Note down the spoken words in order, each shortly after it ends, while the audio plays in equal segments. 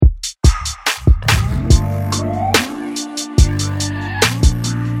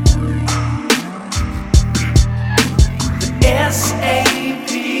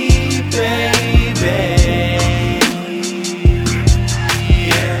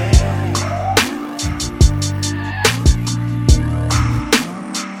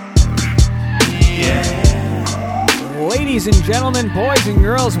Ladies and gentlemen, boys and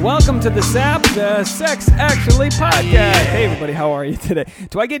girls, welcome to the SAP, the Sex Actually podcast. Hey everybody, how are you today?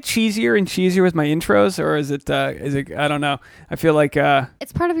 Do I get cheesier and cheesier with my intros, or is it, I don't know. I feel like,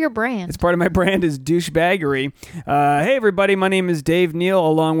 it's part of your brand. It's part of my brand is douchebaggery. Hey everybody, my name is Dave Neal,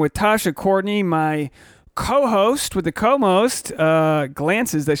 along with Tasha Courtney, my co-host with the co-most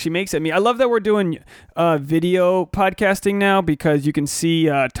glances that she makes at me. I love that we're doing video podcasting now because you can see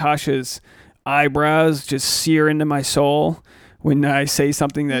Tasha's eyebrows just sear into my soul when I say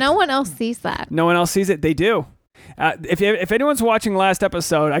something that no one else sees that. No one else sees it. They do. If anyone's watching last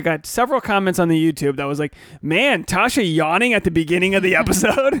episode, I got several comments on the YouTube that was like, man, Tasha yawning at the beginning of the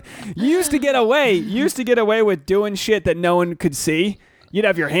episode. You used to get away with doing shit that no one could see. You'd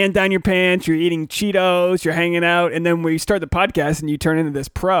have your hand down your pants, you're eating Cheetos, you're hanging out, and then we start the podcast and you turn into this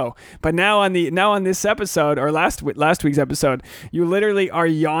pro. But now on this episode, or last week's episode, you literally are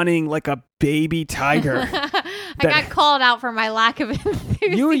yawning like a baby tiger. I got called out for my lack of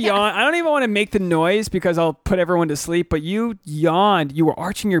enthusiasm. You yawn. I don't even want to make the noise because I'll put everyone to sleep, but you yawned. You were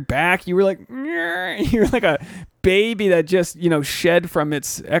arching your back. You were like, you were like a baby that just, shed from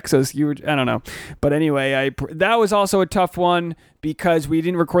its exos. I don't know. But anyway, that was also a tough one because we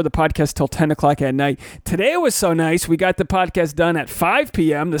didn't record the podcast till 10 o'clock at night. Today was so nice. We got the podcast done at 5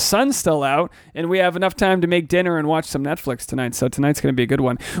 p.m. The sun's still out, and we have enough time to make dinner and watch some Netflix tonight. So tonight's going to be a good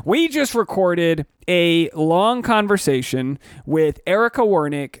one. We just recorded a long conversation with Erica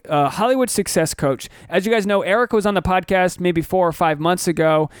Wernick, a Hollywood success coach. As you guys know, Erica was on the podcast maybe 4 or 5 months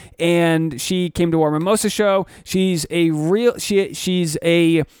ago, and she came to our Mimosa show. She's a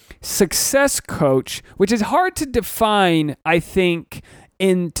success coach, which is hard to define, I think,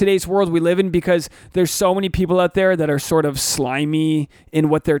 in today's world we live in, because there's so many people out there that are sort of slimy in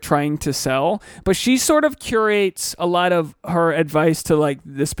what they're trying to sell. But she sort of curates a lot of her advice to like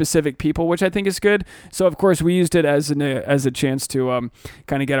the specific people, which I think is good. So of course we used it as a chance to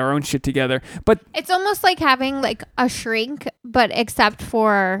kind of get our own shit together. But it's almost like having like a shrink, but except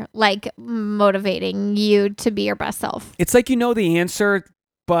for like motivating you to be your best self. It's like the answer,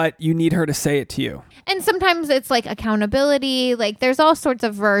 but you need her to say it to you. And sometimes it's like accountability. Like there's all sorts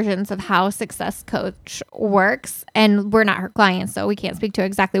of versions of how success coach works. And we're not her clients, so we can't speak to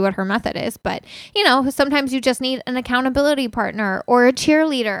exactly what her method is. But, sometimes you just need an accountability partner or a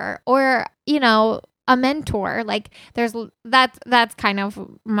cheerleader or, a mentor. Like that's kind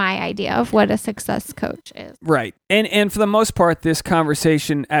of my idea of what a success coach is. Right. And for the most part, this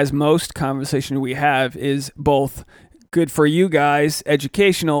conversation, as most conversation we have, is both good for you guys,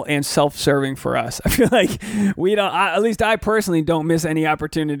 educational, and self-serving for us. I feel like at least I personally don't miss any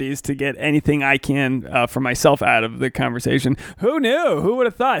opportunities to get anything I can for myself out of the conversation. Who knew? Who would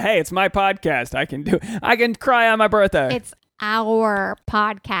have thought, hey, it's my podcast. I can cry on my birthday. It's our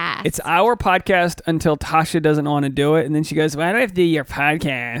podcast. It's our podcast until Tasha doesn't want to do it. And then she goes, why do I have to do your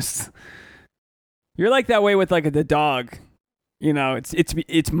podcast? You're like that way with like the dog.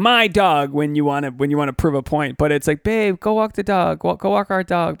 It's my dog when you want to prove a point, but it's like, babe, go walk the dog. Go walk our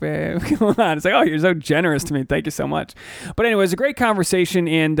dog, babe. Come on. It's like, oh, you're so generous to me. Thank you so much. But anyway, it's a great conversation,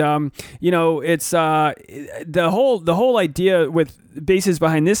 and it's the whole idea with basis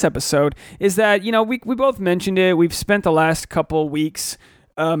behind this episode is that we both mentioned it. We've spent the last couple weeks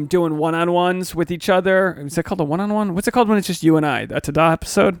doing one-on-ones with each other. Is it called a one-on-one? What's it called when it's just you and I? A Tada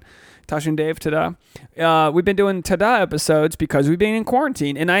episode? Tasha and Dave, Tada. We've been doing Tada episodes because we've been in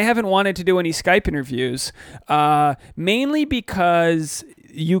quarantine, and I haven't wanted to do any Skype interviews, mainly because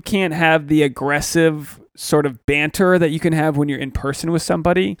you can't have the aggressive sort of banter that you can have when you're in person with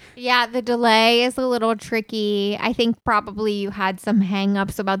somebody. Yeah, the delay is a little tricky. I think probably you had some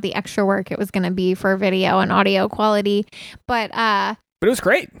hang-ups about the extra work it was going to be for video and audio quality, but it was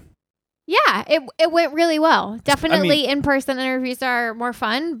great. Yeah, it went really well. Definitely in-person interviews are more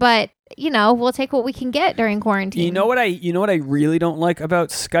fun, but we'll take what we can get during quarantine. You know what I really don't like about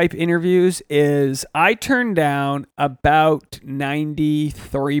Skype interviews is I turn down about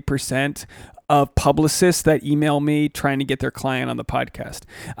 93% of publicists that email me trying to get their client on the podcast.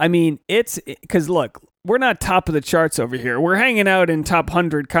 I mean, it's because look, we're not top of the charts over here. We're hanging out in top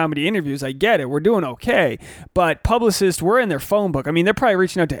 100 comedy interviews. I get it. We're doing okay. But publicists, we're in their phone book. I mean, they're probably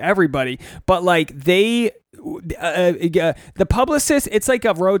reaching out to everybody. But like the publicist, it's like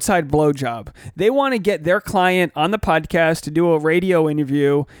a roadside blowjob. They want to get their client on the podcast to do a radio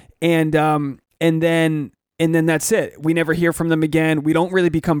interview and then and then that's it. We never hear from them again. We don't really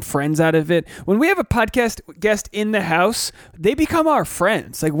become friends out of it. When we have a podcast guest in the house, they become our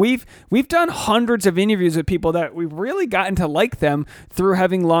friends. Like we've done hundreds of interviews with people that we've really gotten to like them through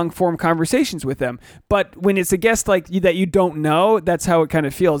having long form conversations with them. But when it's a guest like you that you don't know, that's how it kind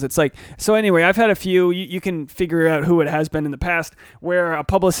of feels. It's like, so anyway, I've had a few, you can figure out who it has been in the past, where a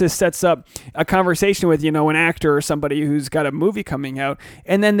publicist sets up a conversation with, an actor or somebody who's got a movie coming out,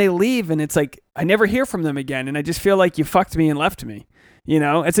 and then they leave, and it's like, I never hear from them again, and I just feel like you fucked me and left me,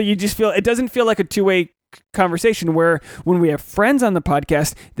 and so you just feel, it doesn't feel like a two-way conversation, where when we have friends on the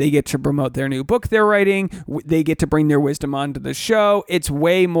podcast, they get to promote their new book they're writing, they get to bring their wisdom onto the show. It's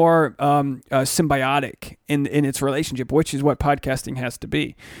way more symbiotic in its relationship, which is what podcasting has to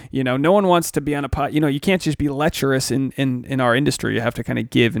be. No one wants to be on a pod. You can't just be lecherous in our industry. You have to kind of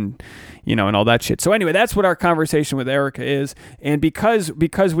give and and all that shit. So anyway, that's what our conversation with Erica is, and because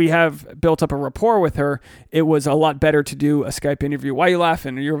we have built up a rapport with her, it was a lot better to do a Skype interview. Why are you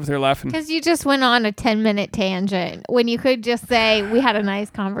laughing? You're over there laughing because you just went on a 10-minute tangent when you could just say we had a nice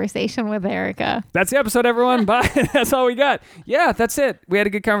conversation with Erica. That's the episode, everyone. Bye. That's all we got. Yeah, that's it. We had a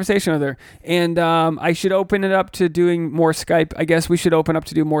good conversation with her, and I should open it up to doing more Skype. I guess we should open up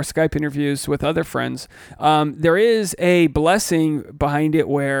to do more Skype interviews with other friends. There is a blessing behind it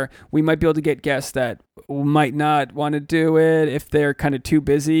where we might be able to get guests that might not want to do it if they're kind of too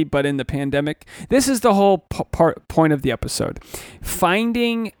busy, but in the pandemic, this is the whole point of the episode.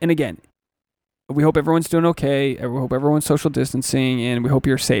 Finding, and again, we hope everyone's doing okay. We hope everyone's social distancing, and we hope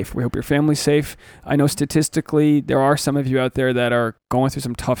you're safe. We hope your family's safe. I know statistically there are some of you out there that are going through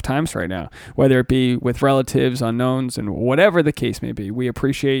some tough times right now, whether it be with relatives, unknowns, and whatever the case may be. We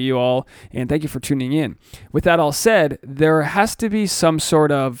appreciate you all, and thank you for tuning in. With that all said, there has to be some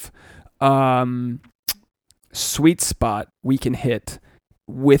sort of sweet spot we can hit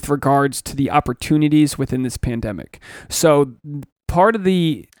with regards to the opportunities within this pandemic. So part of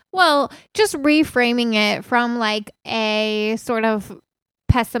the... Well, just reframing it from like a sort of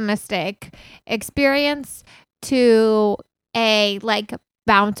pessimistic experience to a like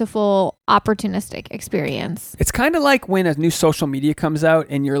bountiful, opportunistic experience. It's kind of like when a new social media comes out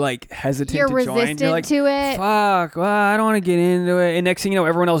and you're like hesitant to join. You're resistant to it. Fuck, well, I don't want to get into it. And next thing you know,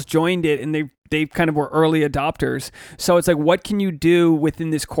 everyone else joined it, and they kind of were early adopters. So it's like, what can you do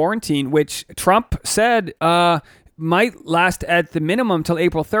within this quarantine, which Trump said might last at the minimum till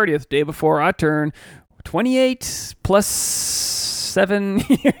April 30th, day before I turn 28 plus 7.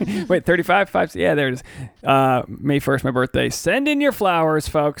 Wait, 35? 5? Yeah, there it is. May 1st, my birthday. Send in your flowers,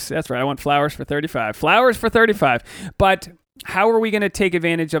 folks. That's right. I want flowers for 35. Flowers for 35. But how are we going to take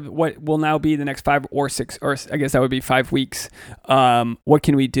advantage of what will now be the next 5 or 6, or I guess that would be 5 weeks? What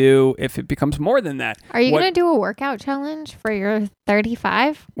can we do if it becomes more than that? Are you going to do a workout challenge for your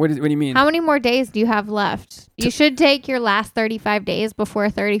 35? What do you mean? How many more days do you have left? You should take your last 35 days before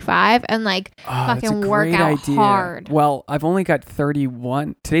 35 and fucking work out hard. Well, I've only got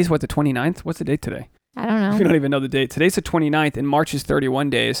 31. Today's what, the 29th? What's the date today? I don't know. We don't even know the date. Today's the 29th and March is 31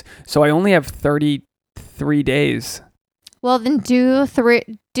 days. So I only have 33 days. Well, then do 3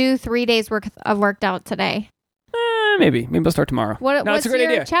 days worth of worked out today. Maybe I'll start tomorrow. What's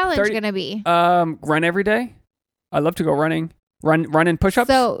your challenge going to be? Run every day. I love to go running. Run and push-ups.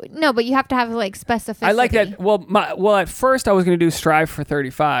 So no, but you have to have like specificity. I like that. Well, at first I was going to do strive for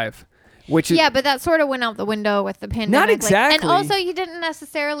 35, which is, yeah, but that sort of went out the window with the pandemic. Not exactly. And also, you didn't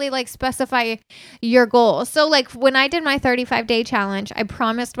necessarily specify your goal. So when I did my 35-day challenge, I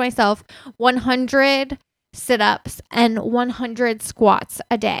promised myself 100 sit-ups and 100 squats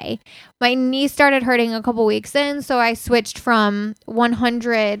a day. My knee started hurting a couple weeks in, so I switched from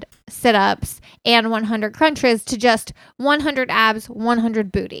 100 sit-ups and 100 crunches to just 100 abs,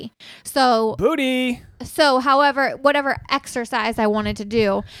 100 booty. So however, whatever exercise I wanted to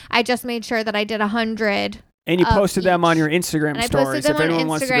do, I just made sure that I did 100. And you posted them on your Instagram stories. If anyone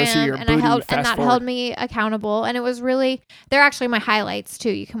wants to go see your booty, and that held me accountable. And it was really, they're actually my highlights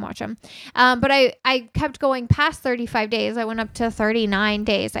too. You can watch them. But I kept going past 35 days. I went up to 39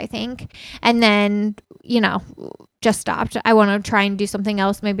 days, I think. And then, just stopped. I want to try and do something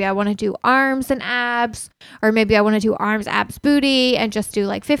else. Maybe I want to do arms and abs, or maybe I want to do arms, abs, booty, and just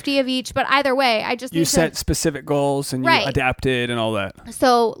do 50 of each. But either way, you set specific goals and you adapted and all that.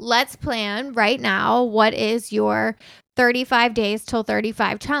 So let's plan right now. What is your 35 days till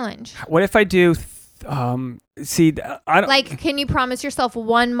 35 challenge? What if I do? I don't. Can you promise yourself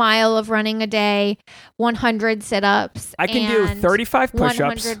 1 mile of running a day, 100 sit-ups? I can do 35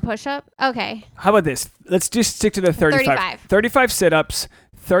 push-ups. 100 push-up. Okay. How about this? Let's just stick to the 35. 35 sit-ups,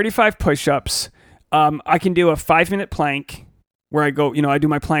 35 push-ups. I can do a 5-minute plank. where I go, I do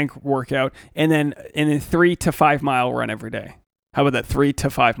my plank workout and then 3 to 5 mile run every day. How about that 3 to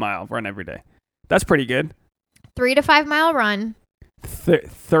 5 mile run every day? That's pretty good. 3 to 5 mile run.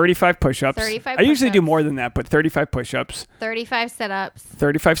 35 push-ups. 35 I usually do push-ups. more than that, but 35 push-ups. 35 sit-ups.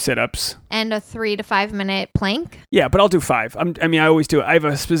 35 sit-ups. And a 3 to 5 minute plank. Yeah, but I'll do 5. I always do it. I have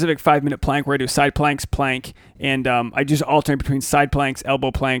a specific 5-minute plank where I do side planks, plank, and I just alternate between side planks,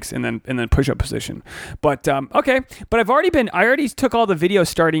 elbow planks, and then push-up position. But okay. But I already took all the videos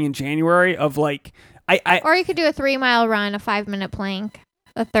starting in January of like Or you could do a 3 mile run, a 5 minute plank.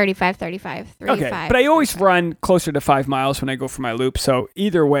 A 35, 35, 3, okay, 5. but I always run closer to 5 miles when I go for my loop. So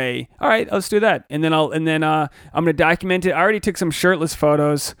either way, all right, let's do that. And then I'm gonna document it. I already took some shirtless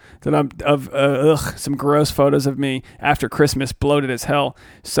photos some gross photos of me after Christmas, bloated as hell.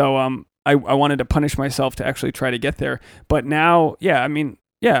 So I wanted to punish myself to actually try to get there. But now,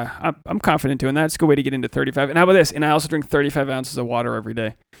 I'm confident doing that. It's a good way to get into 35. And how about this? And I also drink 35 ounces of water every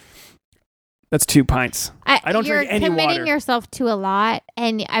day. That's 2 pints. I don't drink any water. You're committing yourself to a lot,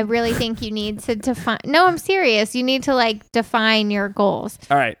 and I really think you need to define. No, I'm serious. You need to define your goals.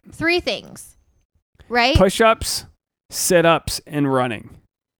 All right. 3 things, right? Push-ups, sit-ups, and running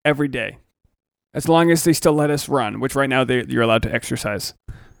every day. As long as they still let us run, which right now you're allowed to exercise.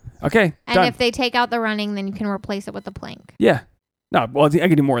 Okay, and done. if they take out the running, then you can replace it with the plank. Yeah. No, well, I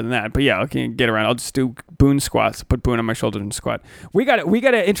can do more than that, but yeah, I can get around. I'll just do Boone squats. Put Boone on my shoulders and squat. We got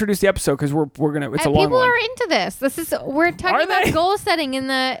to introduce the episode because we're gonna. It's a long one. People are into this. We're talking about goal setting in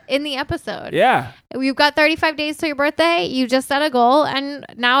the episode. Yeah. You've got 35 days till your birthday. You just set a goal, and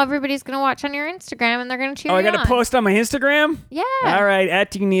now everybody's gonna watch on your Instagram, and they're gonna cheer you on. I got to post on my Instagram. Yeah. All right,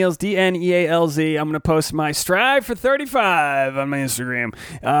 at Dneals, DNEALZ. I'm gonna post my Strive for 35 on my Instagram.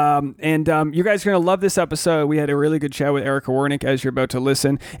 You guys are gonna love this episode. We had a really good chat with Erica Wernick, as you're about to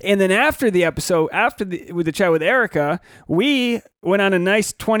listen. And then after the episode, with the chat with Erica, we went on a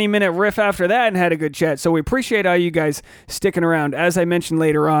nice 20-minute riff after that and had a good chat. So we appreciate all you guys sticking around. As I mentioned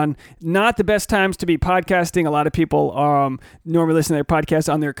later on, not the best times to be podcasting. A lot of people normally listen to their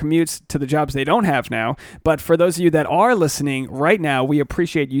podcasts on their commutes to the jobs they don't have now. But for those of you that are listening right now, we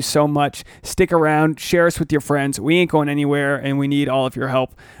appreciate you so much. Stick around, share us with your friends. We ain't going anywhere, and we need all of your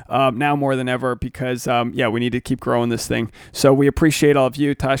help now more than ever because, we need to keep growing this thing. So we appreciate all of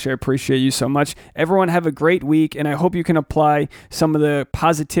you. Tasha, I appreciate you so much. Everyone have a great week, and I hope you can apply some of the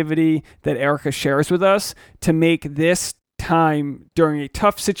positivity that Erica shares with us to make this time during a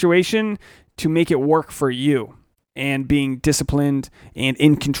tough situation to make it work for you and being disciplined and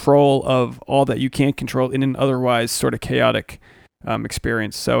in control of all that you can't control in an otherwise sort of chaotic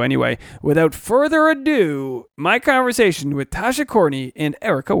experience. So anyway, without further ado, my conversation with Tasha Courtney and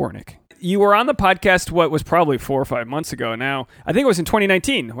Erica Wernick. You were on the podcast, what was probably 4 or 5 months ago now. I think it was in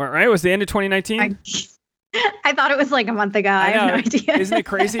 2019, right? It was the end of 2019? I thought it was like a month ago. I have no idea. Isn't it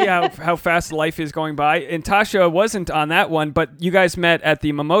crazy how fast life is going by? And Tasha wasn't on that one, but you guys met at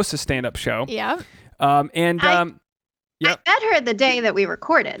the Mimosa stand-up show. Yeah. I met her the day that we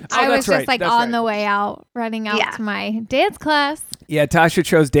recorded. I was just on the way out, running out to my dance class. Yeah, Tasha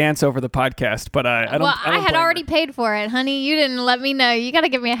chose dance over the podcast, but I had already paid for it, honey. You didn't let me know. You got to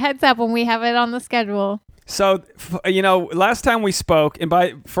give me a heads up when we have it on the schedule. So, last time we spoke, and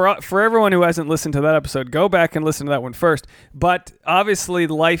for everyone who hasn't listened to that episode, go back and listen to that one first. But obviously,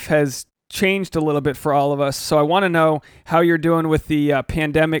 life has changed a little bit for all of us. So I want to know how you're doing with the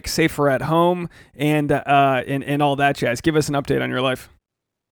pandemic, safer at home, and all that jazz. Give us an update on your life.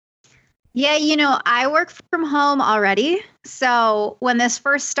 Yeah, I work from home already. So when this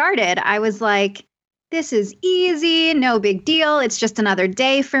first started, I was like, this is easy, no big deal. It's just another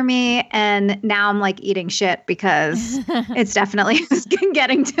day for me. And now I'm like eating shit because it's definitely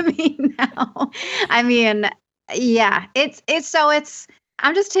getting to me now. I mean, yeah,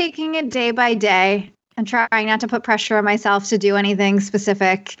 I'm just taking it day by day and trying not to put pressure on myself to do anything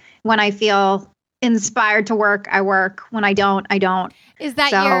specific. When I feel inspired to work, I work. When I don't, I don't. Is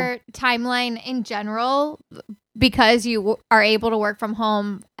that your timeline in general? Because you are able to work from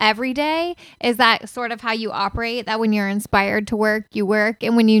home every day? Is that sort of how you operate? That when you're inspired to work, you work,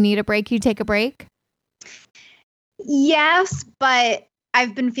 and when you need a break, you take a break? Yes, but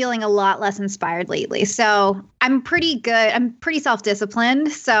I've been feeling a lot less inspired lately. So I'm pretty good. I'm pretty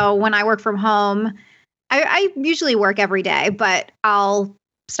self-disciplined. So when I work from home, I usually work every day, but I'll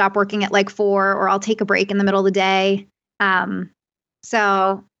stop working at like 4 or I'll take a break in the middle of the day.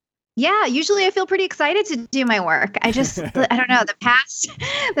 So yeah, usually I feel pretty excited to do my work. I don't know.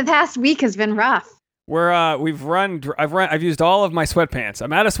 The past week has been rough. I've used all of my sweatpants.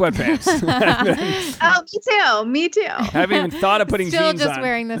 I'm out of sweatpants. Oh, me too. I haven't even thought of putting Still jeans just on.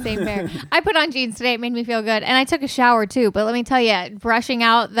 wearing the same pair. I put on jeans today. It made me feel good. And I took a shower too. But let me tell you, brushing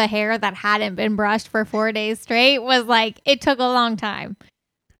out the hair that hadn't been brushed for 4 days straight was like, it took a long time.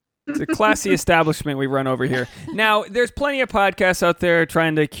 It's a classy establishment we run over here. Now, there's plenty of podcasts out there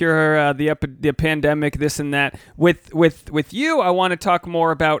trying to cure the pandemic, this and that. With you, I want to talk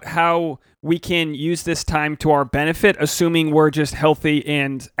more about how we can use this time to our benefit, assuming we're just healthy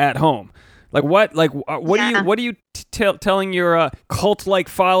and at home. What are you telling your cult-like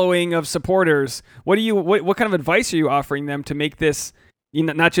following of supporters? What kind of advice are you offering them to make this,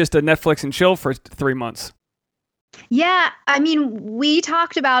 not just a Netflix and chill for 3 months? Yeah, I mean, we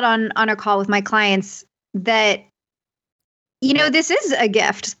talked about on a call with my clients that, this is a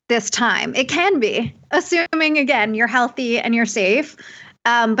gift this time. It can be, assuming, again, you're healthy and you're safe,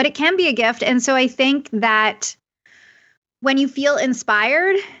 but it can be a gift. And so I think that when you feel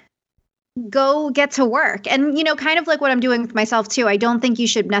inspired, go get to work. And, kind of like what I'm doing with myself too. I don't think you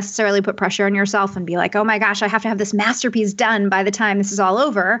should necessarily put pressure on yourself and be like, oh my gosh, I have to have this masterpiece done by the time this is all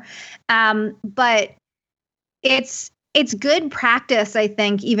over. But it's good practice, I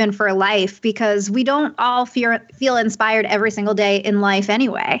think, even for life, because we don't all feel inspired every single day in life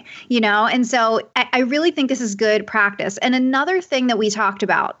anyway, And so I really think this is good practice. And another thing that we talked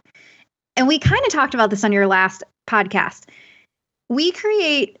about, and we kind of talked about this on your last podcast, we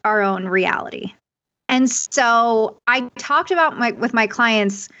create our own reality. And so I talked about with my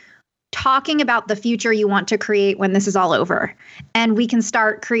clients, talking about the future you want to create when this is all over. And we can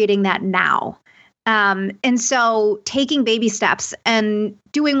start creating that now. And so taking baby steps and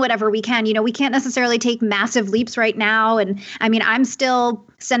doing whatever we can, we can't necessarily take massive leaps right now. And I mean, I'm still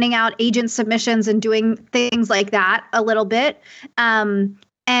sending out agent submissions and doing things like that a little bit.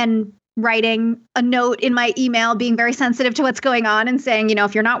 And writing a note in my email, being very sensitive to what's going on and saying,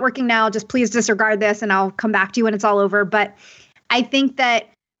 if you're not working now, just please disregard this and I'll come back to you when it's all over. But I think that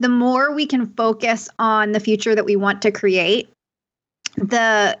the more we can focus on the future that we want to create,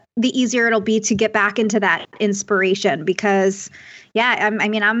 the easier it'll be to get back into that inspiration, because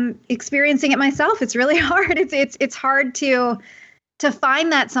I'm experiencing it myself. It's really hard. It's hard to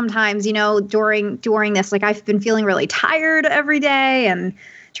find that sometimes, during this. Like, I've been feeling really tired every day and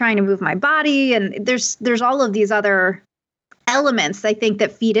trying to move my body, and there's all of these other elements, I think,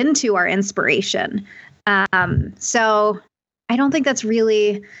 that feed into our inspiration. So I don't think that's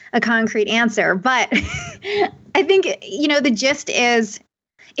really a concrete answer, but I think, the gist is,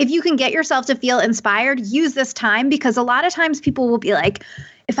 if you can get yourself to feel inspired, use this time, because a lot of times people will be like,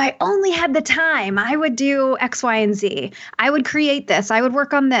 if I only had the time, I would do X, Y, and Z. I would create this. I would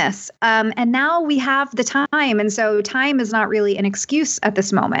work on this. And now we have the time. And so time is not really an excuse at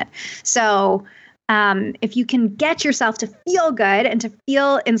this moment. So if you can get yourself to feel good and to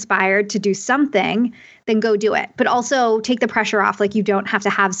feel inspired to do something, then go do it. But also take the pressure off. Like, you don't have to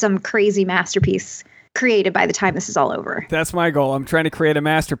have some crazy masterpiece created by the time this is all over. That's my goal. I'm trying to create a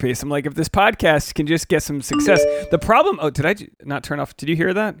masterpiece. I'm like, if this podcast can just get some success. The problem, did I not turn off? Did you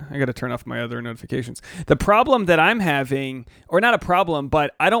hear that? I got to turn off my other notifications. The problem that I'm having, or not a problem,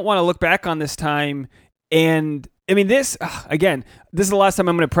 but I don't want to look back on this time and, I mean, this is the last time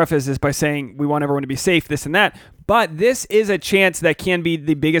I'm going to preface this by saying we want everyone to be safe, this and that. But this is a chance that can be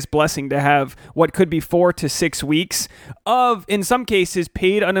the biggest blessing, to have what could be 4 to 6 weeks of, in some cases,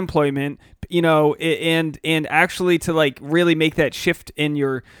 paid unemployment, and actually to like really make that shift in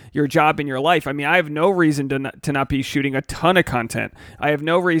your job in your life. I mean, I have no reason to not be shooting a ton of content. I have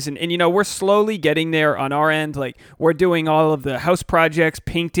no reason. And, we're slowly getting there on our end. Like, we're doing all of the house projects,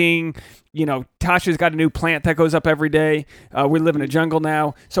 painting. Tasha's got a new plant that goes up every day. We live in a jungle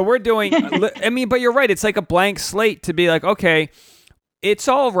now. So we're doing, but you're right. It's like a blank slate to be like, okay, it's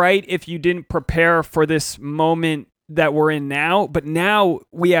all right if you didn't prepare for this moment that we're in now, but now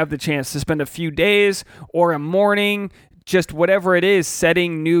we have the chance to spend a few days or a morning, just whatever it is,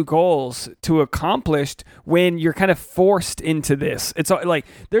 setting new goals to accomplish when you're kind of forced into this. It's like,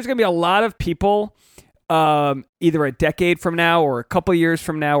 there's going to be a lot of people, either a decade from now or a couple years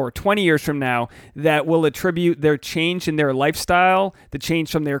from now or 20 years from now, that will attribute their change in their lifestyle, the change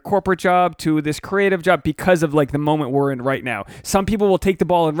from their corporate job to this creative job, because of like the moment we're in right now. Some people will take the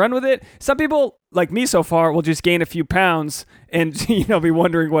ball and run with it. Some people, like me so far, will just gain a few pounds and be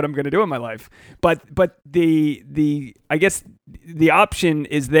wondering what I'm going to do in my life. But the I guess the option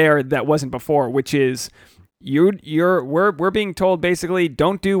is there that wasn't before, which is we're being told basically,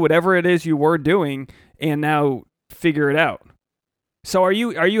 don't do whatever it is you were doing and now figure it out. So are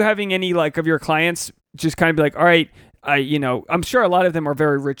you having any, like, of your clients just kind of be like, all right, I'm sure a lot of them are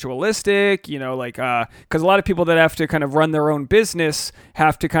very ritualistic, like, because a lot of people that have to kind of run their own business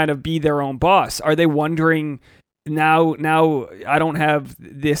have to kind of be their own boss. Are they wondering now I don't have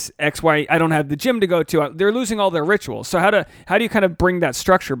this XY, I don't have the gym to go to. They're losing all their rituals. So how do you kind of bring that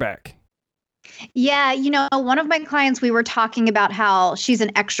structure back? Yeah, one of my clients, we were talking about how she's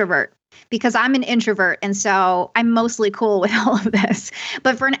an extrovert because I'm an introvert. And so I'm mostly cool with all of this.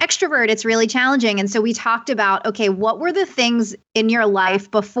 But for an extrovert, it's really challenging. And so we talked about, okay, what were the things in your life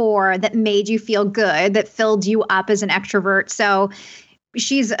before that made you feel good, that filled you up as an extrovert? So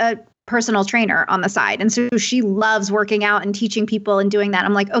she's a personal trainer on the side. And so she loves working out and teaching people and doing that.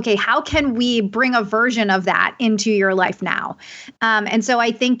 I'm like, okay, how can we bring a version of that into your life now? And so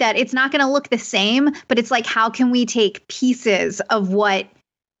I think that it's not going to look the same, but it's like, how can we take pieces of what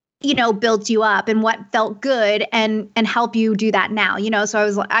built you up and what felt good and help you do that now, So I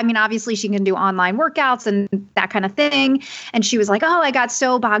was like, obviously she can do online workouts and that kind of thing. And she was like, oh, I got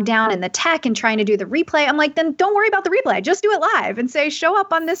so bogged down in the tech and trying to do the replay. I'm like, then don't worry about the replay. Just do it live and say, show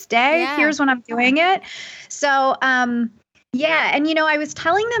up on this day. Yeah. Here's when I'm doing it. So, yeah. And, I was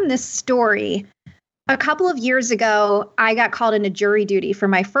telling them this story. A couple of years ago, I got called into jury duty for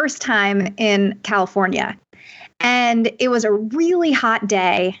my first time in California. And it was a really hot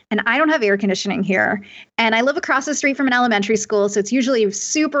day, and I don't have air conditioning here. And I live across the street from an elementary school, so it's usually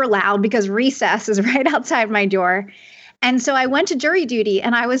super loud because recess is right outside my door. And so I went to jury duty,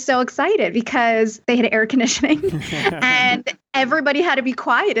 and I was so excited because they had air conditioning, and everybody had to be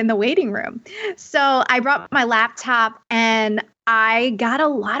quiet in the waiting room. So I brought my laptop, and I got a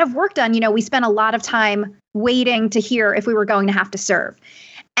lot of work done. We spent a lot of time waiting to hear if we were going to have to serve.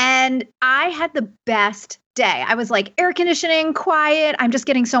 And I had the best day. I was like, air conditioning, quiet. I'm just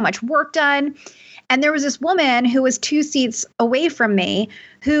getting so much work done. And there was this woman who was 2 seats away from me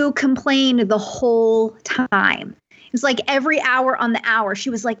who complained the whole time. It was like every hour on the hour. She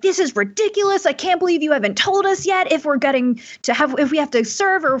was like, this is ridiculous. I can't believe you haven't told us yet if we have to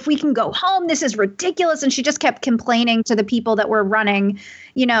serve or if we can go home. This is ridiculous. And she just kept complaining to the people that were running,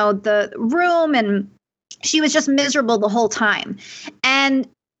 the room. And she was just miserable the whole time. And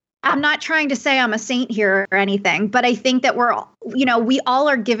I'm not trying to say I'm a saint here or anything, but I think that we all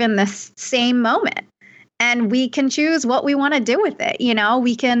are given this same moment and we can choose what we want to do with it.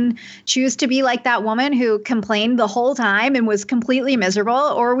 We can choose to be like that woman who complained the whole time and was completely miserable,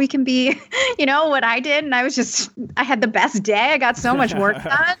 or we can be, what I did. And I had the best day. I got so much work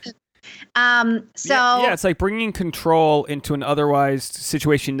done. It's like bringing control into an otherwise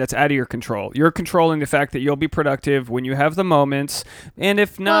situation that's out of your control. You're controlling the fact that you'll be productive when you have the moments, and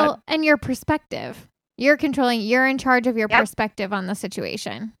if not, and your perspective. You're in charge of your perspective on the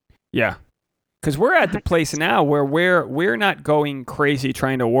situation. Yeah. Because we're at the place now where we're not going crazy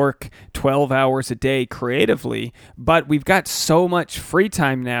trying to work 12 hours a day creatively, but we've got so much free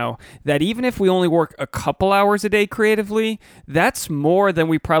time now that even if we only work a couple hours a day creatively, that's more than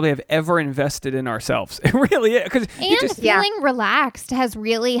we probably have ever invested in ourselves. It really is. Feeling relaxed has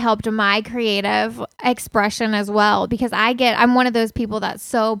really helped my creative expression as well, because I'm one of those people that's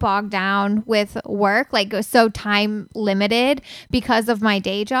so bogged down with work, like so time limited because of my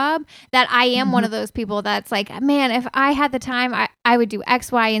day job, that I am one of those people that's like, man, if I had the time, I would do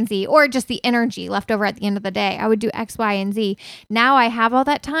X, Y, and Z, or just the energy left over at the end of the day. I would do X, Y, and Z. Now I have all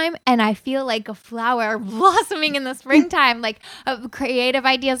that time and I feel like a flower blossoming in the springtime. Like creative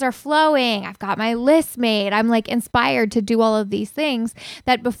ideas are flowing. I've got my list made. I'm like inspired to do all of these things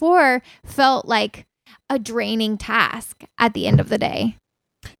that before felt like a draining task at the end of the day.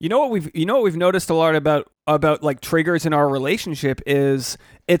 You know what we've noticed a lot about like triggers in our relationship is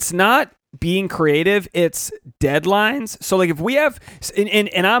it's not being creative, it's deadlines. So like if we have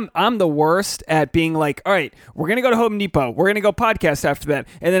and I'm the worst at being like, all right, we're gonna go to Home Depot, we're gonna go podcast after that,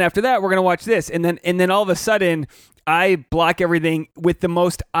 and then after that we're gonna watch this, and then all of a sudden I block everything with the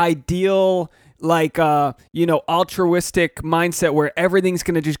most ideal altruistic mindset where everything's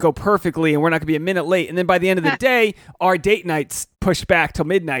going to just go perfectly and we're not going to be a minute late. And then by the end of the day, our date night's pushed back till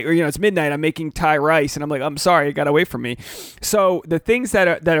midnight, or, it's midnight. I'm making Thai rice and I'm like, I'm sorry, it got away from me. So the things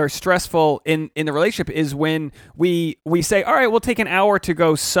that are stressful in the relationship is when we say, all right, we'll take an hour to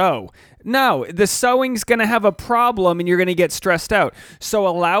go sew. No, the sewing's going to have a problem and you're going to get stressed out. So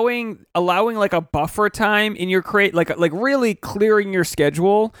allowing like a buffer time in your like really clearing your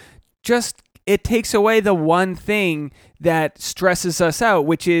schedule, it takes away the one thing that stresses us out,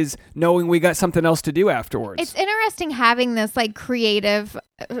 which is knowing we got something else to do afterwards. It's interesting having this like creative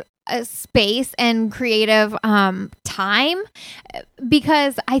space and creative time,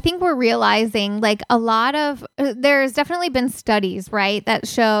 because I think we're realizing like there's definitely been studies, right, that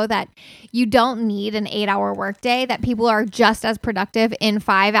show that you don't need an 8-hour workday, that people are just as productive in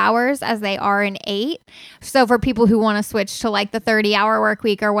 5 hours as they are in 8. So for people who want to switch to like the 30-hour work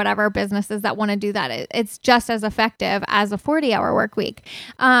week or whatever, businesses that want to do that, it's just as effective as a 40-hour work week.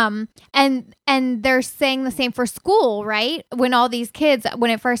 And they're saying the same for school, right? When all these kids,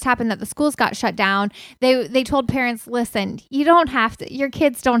 when it first happened that the schools got shut down, they told parents, listen, your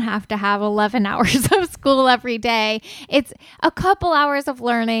kids don't have to have 11 hours of school every day. It's a couple hours of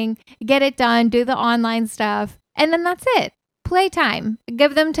learning, get it done, do the online stuff, and then that's it. Playtime.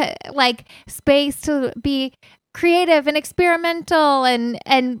 Give them to like space to be creative and experimental and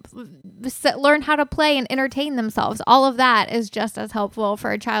learn how to play and entertain themselves. All of that is just as helpful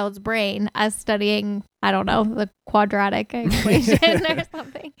for a child's brain as studying, I don't know, the quadratic equation or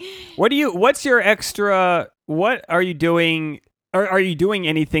something. What's your extra, what are you doing? Are you doing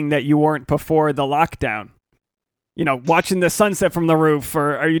anything that you weren't before the lockdown? You know, watching the sunset from the roof,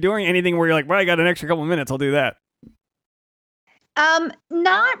 or are you doing anything where you're like, well, I got an extra couple of minutes, I'll do that?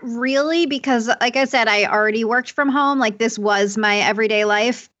 Not really, because like I said, I already worked from home. Like this was my everyday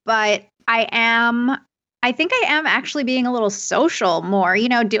life, but I think I am actually being a little social more,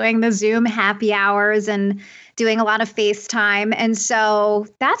 doing the Zoom happy hours and doing a lot of FaceTime. And so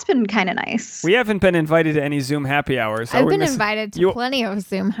that's been kind of nice. We haven't been invited to any Zoom happy hours. I've been invited to plenty of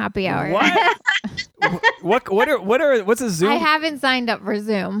Zoom happy hours. What's a Zoom? I haven't signed up for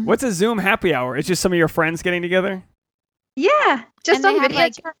Zoom. What's a Zoom happy hour? It's just some of your friends getting together? Yeah, just on video.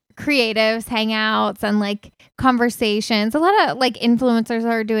 Like creatives, hangouts, and like conversations. A lot of like influencers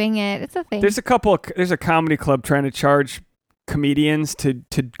are doing it. It's a thing. There's a comedy club trying to charge comedians to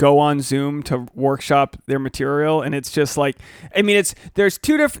go on Zoom to workshop their material, and it's just like, I mean, there's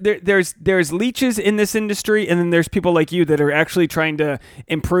two different there's leeches in this industry, and then there's people like you that are actually trying to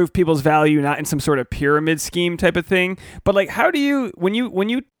improve people's value, not in some sort of pyramid scheme type of thing. But like, how do you when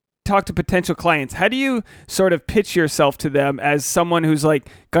you talk to potential clients, how do you sort of pitch yourself to them as someone who's like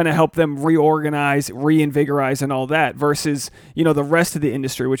going to help them reorganize, reinvigorize, and all that, versus, the rest of the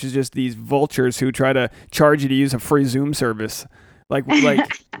industry, which is just these vultures who try to charge you to use a free Zoom service? Like, you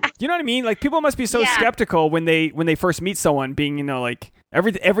know what I mean? Like, people must be so skeptical when they first meet someone, being, like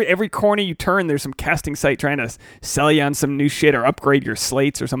every corner you turn, there's some casting site trying to sell you on some new shit or upgrade your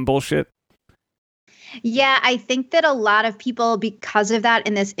slates or some bullshit. Yeah, I think that a lot of people, because of that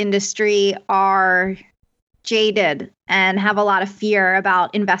in this industry, are jaded and have a lot of fear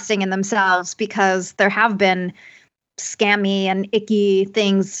about investing in themselves, because there have been scammy and icky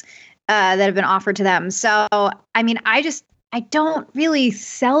things that have been offered to them. So, I mean, I don't really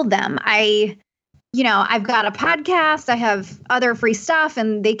sell them. I've got a podcast, I have other free stuff,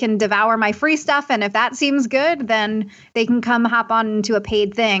 and they can devour my free stuff. And if that seems good, then they can come hop on into a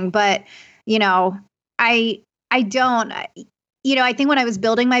paid thing. But, I don't, I think when I was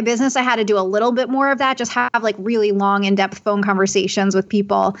building my business, I had to do a little bit more of that, just have like really long, in-depth phone conversations with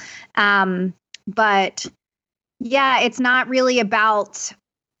people. But yeah, it's not really about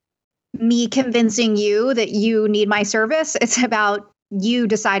me convincing you that you need my service. It's about you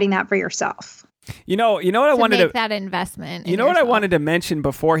deciding that for yourself. You know what I wanted to make that investment. What I wanted to mention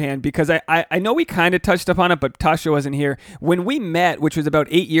beforehand, because I know we kind of touched upon it, but Tasha wasn't here when we met, which was about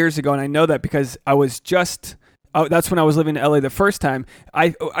 8 years ago, and I know that because I was that's when I was living in LA the first time.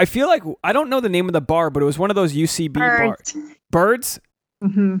 I feel like I don't know the name of the bar, but it was one of those UCB bars. Birds.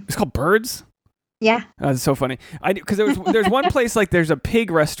 Mm-hmm. It's called Birds. Yeah, that's so funny. Because there's one place, like there's a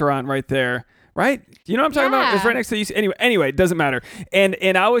pig restaurant right there. Right? You know what I'm talking about? It's right next to you. Anyway, it doesn't matter. And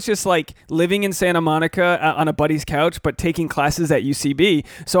I was just like living in Santa Monica on a buddy's couch, but taking classes at UCB.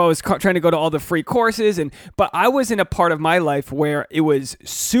 So I was trying to go to all the free courses. But I was in a part of my life where it was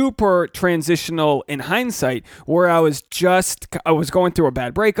super transitional in hindsight, where I was going through a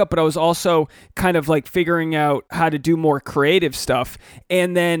bad breakup, but I was also kind of like figuring out how to do more creative stuff.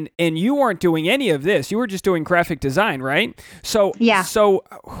 And you weren't doing any of this. You were just doing graphic design, right? So, yeah. So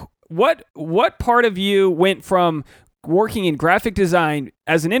what part of you went from working in graphic design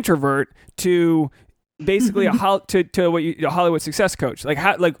as an introvert to basically a Hollywood success coach? Like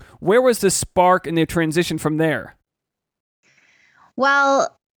where was the spark and the transition from there?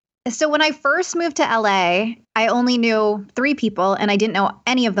 Well, so when I first moved to LA, I only knew 3 people, and I didn't know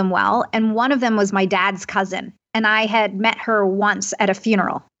any of them well. And one of them was my dad's cousin, and I had met her once at a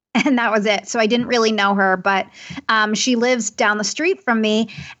funeral. And that was it. So I didn't really know her, but she lives down the street from me,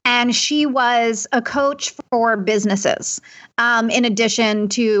 and she was a coach for businesses, in addition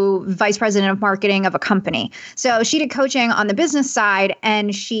to vice president of marketing of a company. So she did coaching on the business side,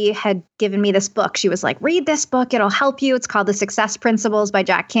 and she had given me this book. She was like, read this book. It'll help you. It's called The Success Principles by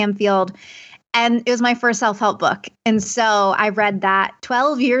Jack Canfield. And it was my first self-help book. And so I read that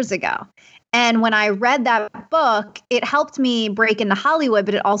 12 years ago. And when I read that book, it helped me break into Hollywood,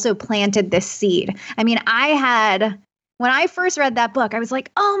 but it also planted this seed. I mean, when I first read that book, I was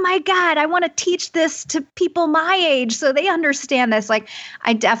like, oh my God, I want to teach this to people my age so they understand this. Like,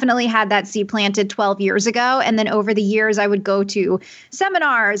 I definitely had that seed planted 12 years ago. And then over the years, I would go to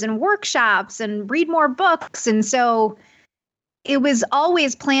seminars and workshops and read more books. And so it was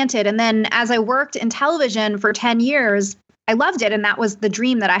always planted. And then as I worked in television for 10 years, I loved it. And that was the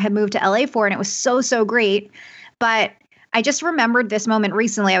dream that I had moved to LA for. And it was so, so great. But I just remembered this moment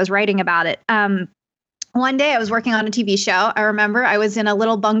recently. I was writing about it. One day I was working on a TV show. I remember I was in a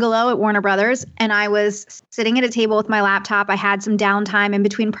little bungalow at Warner Brothers, and I was sitting at a table with my laptop. I had some downtime in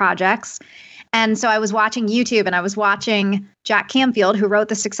between projects. And so I was watching YouTube, and I was watching Jack Canfield, who wrote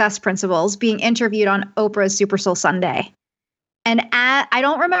The Success Principles, being interviewed on Oprah's Super Soul Sunday. And I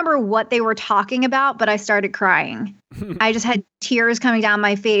don't remember what they were talking about, but I started crying. I just had tears coming down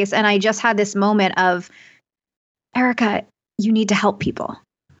my face. And I just had this moment of, Erica, you need to help people.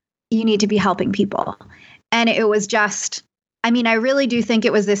 You need to be helping people. And it was just, I mean, I really do think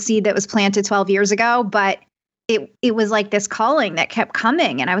it was this seed that was planted 12 years ago, but it was like this calling that kept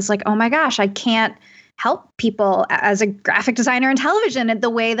coming. And I was like, oh my gosh, I can't help people as a graphic designer in television in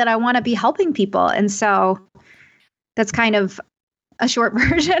the way that I want to be helping people. And so that's kind of a short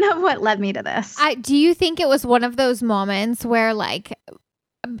version of what led me to this. Do you think it was one of those moments where, like,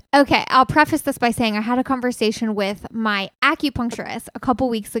 okay, I'll preface this by saying I had a conversation with my acupuncturist a couple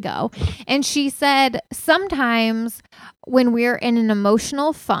weeks ago, and she said sometimes when we're in an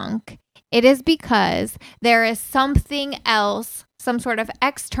emotional funk, it is because there is something else, some sort of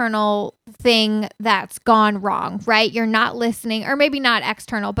external thing that's gone wrong, right? You're not listening, or maybe not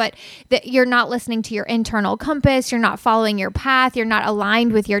external, but you're not listening to your internal compass. You're not following your path. You're not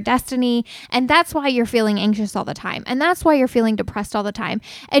aligned with your destiny. And that's why you're feeling anxious all the time. And that's why you're feeling depressed all the time.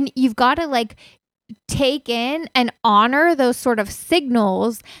 And you've got to like take in and honor those sort of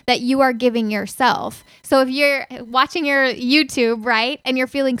signals that you are giving yourself. So if you're watching your YouTube, right, and you're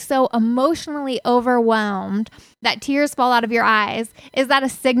feeling so emotionally overwhelmed that tears fall out of your eyes, is that a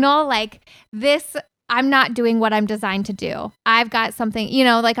signal like this? I'm not doing what I'm designed to do. I've got something,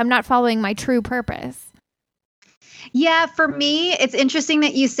 like I'm not following my true purpose. Yeah, for me, it's interesting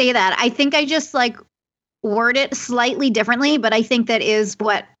that you say that. I think I just like word it slightly differently, but I think that is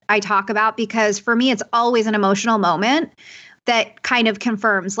what I talk about, because for me, it's always an emotional moment that kind of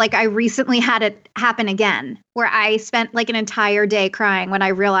confirms. Like I recently had it happen again, where I spent like an entire day crying when I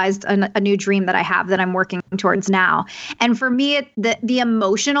realized a new dream that I have that I'm working towards now. And for me, the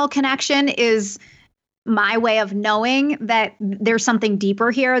emotional connection is my way of knowing that there's something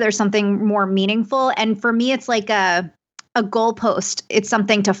deeper here. There's something more meaningful. And for me, it's like a goalpost. It's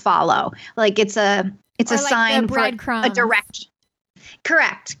something to follow. Like it's a like sign for a direction.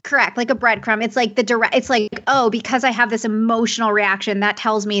 Correct. Like a breadcrumb. It's like it's like, oh, because I have this emotional reaction, that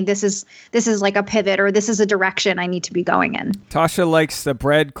tells me this is like a pivot, or this is a direction I need to be going in. Tasha likes the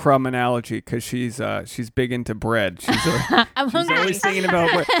breadcrumb analogy because she's big into bread. She's always thinking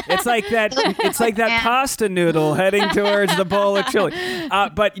about bread. It's like that pasta noodle heading towards the bowl of chili.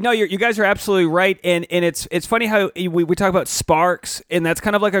 But no, you guys are absolutely right. And it's funny how we talk about sparks, and that's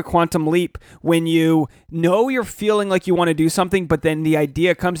kind of like a quantum leap when you know you're feeling like you want to do something, but then the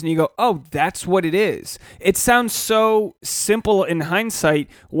idea comes and you go, oh, that's what it is. It sounds so simple in hindsight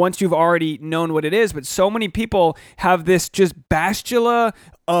once you've already known what it is, but so many people have this just bastula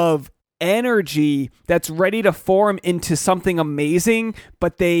of energy that's ready to form into something amazing,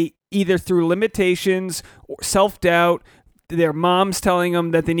 but they either through limitations or self-doubt, their mom's telling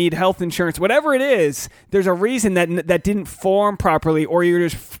them that they need health insurance, whatever it is, there's a reason that didn't form properly, or you're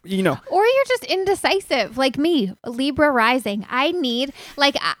just, or you're just indecisive, like me, Libra rising. I need,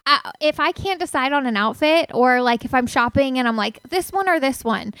 like, if I can't decide on an outfit, or like if I'm shopping and I'm like, this one or this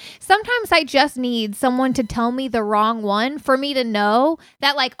one, sometimes I just need someone to tell me the wrong one for me to know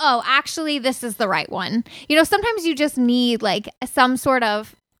that, like, oh, actually this is the right one. Sometimes you just need like some sort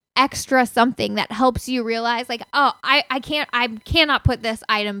of extra something that helps you realize, like, oh, I cannot put this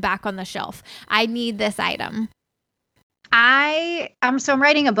item back on the shelf. I need this item. I'm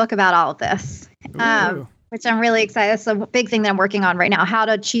writing a book about all of this. which I'm really excited. That's a big thing that I'm working on right now, how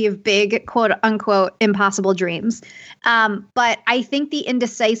to achieve big, quote unquote, impossible dreams. But I think the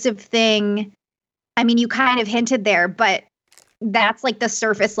indecisive thing, I mean, you kind of hinted there, but that's like the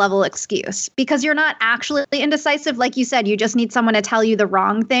surface level excuse because you're not actually indecisive. Like you said, you just need someone to tell you the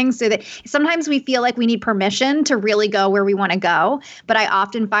wrong thing so that sometimes we feel like we need permission to really go where we want to go. But I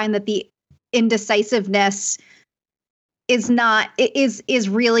often find that the indecisiveness is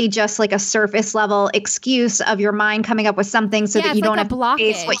really just like a surface level excuse of your mind coming up with something so that you don't have to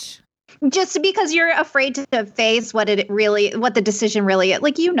face just because you're afraid to face what the decision really is.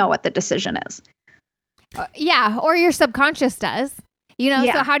 Like, you know what the decision is. Yeah, or your subconscious does.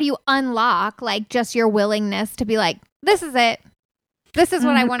 So how do you unlock like just your willingness to be like, this is it. This is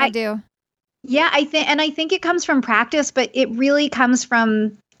what I want to do. Yeah, I think it comes from practice, but it really comes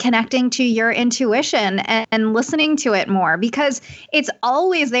from connecting to your intuition and listening to it more because it's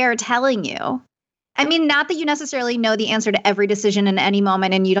always there telling you. I mean, not that you necessarily know the answer to every decision in any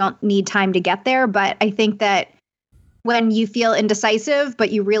moment and you don't need time to get there, but I think that when you feel indecisive,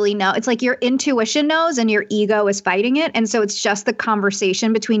 but you really know, it's like your intuition knows and your ego is fighting it. And so it's just the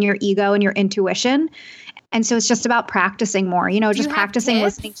conversation between your ego and your intuition. And so it's just about practicing more, just practicing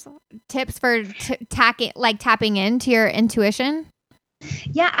listening. Tips for tapping into your intuition?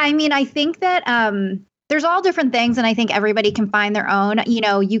 Yeah. I mean, I think that there's all different things, and I think everybody can find their own.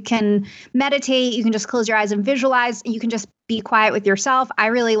 You can meditate, you can just close your eyes and visualize, you can just be quiet with yourself. I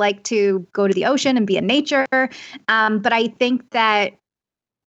really like to go to the ocean and be in nature. But I think that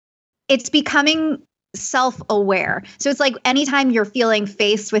it's becoming self-aware. So it's like anytime you're feeling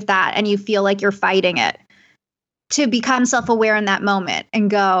faced with that and you feel like you're fighting it, to become self-aware in that moment and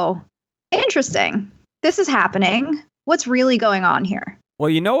go, interesting, this is happening. What's really going on here? Well,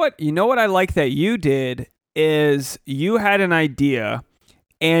 you know what I like that you did is you had an idea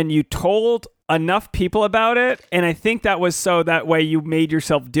and you told enough people about it. And I think that was so that way you made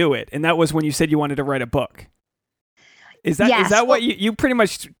yourself do it. And that was when you said you wanted to write a book. Is that what you pretty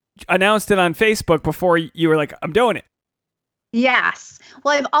much announced it on Facebook before you were like, I'm doing it? Yes.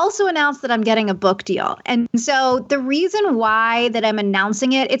 Well, I've also announced that I'm getting a book deal. And so the reason why that I'm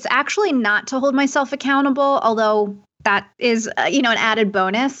announcing it, it's actually not to hold myself accountable, although that is, an added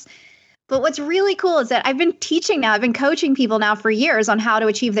bonus. But what's really cool is that I've been coaching people now for years on how to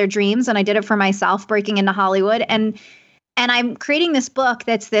achieve their dreams. And I did it for myself, breaking into Hollywood. And I'm creating this book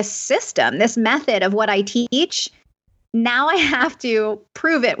that's this system, this method of what I teach. Now I have to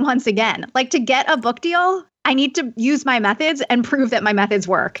prove it once again. Like, to get a book deal, I need to use my methods and prove that my methods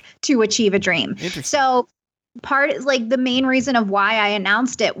work to achieve a dream. So the main reason of why I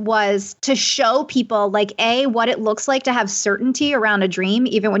announced it was to show people what it looks like to have certainty around a dream,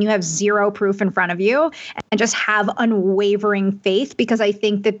 even when you have zero proof in front of you, and just have unwavering faith, because I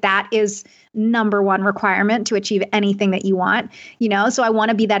think that is number one requirement to achieve anything that you want, so I want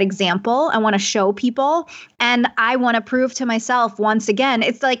to be that example. I want to show people, and I want to prove to myself once again,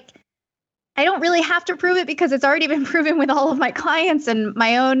 it's like, I don't really have to prove it because it's already been proven with all of my clients and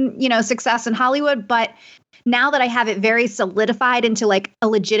my own, success in Hollywood. But now that I have it very solidified into like a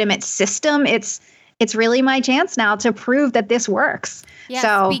legitimate system, it's really my chance now to prove that this works. Yeah,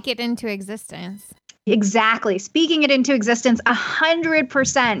 so speak it into existence. Exactly. Speaking it into existence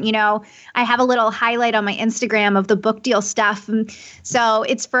 100%. I have a little highlight on my Instagram of the book deal stuff. And so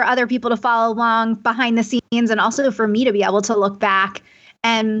it's for other people to follow along behind the scenes, and also for me to be able to look back.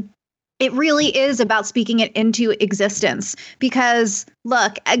 And it really is about speaking it into existence, because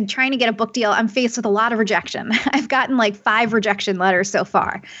look, I'm trying to get a book deal. I'm faced with a lot of rejection. I've gotten like 5 rejection letters so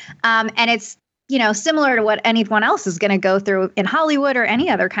far. And it's, similar to what anyone else is going to go through in Hollywood or any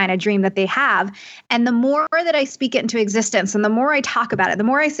other kind of dream that they have. And the more that I speak it into existence, and the more I talk about it, the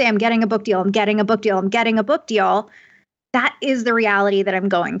more I say, I'm getting a book deal, I'm getting a book deal, I'm getting a book deal, that is the reality that I'm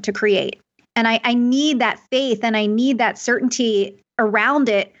going to create. And I need that faith, and I need that certainty around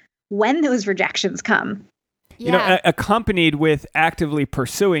it when those rejections come. Yeah. Accompanied with actively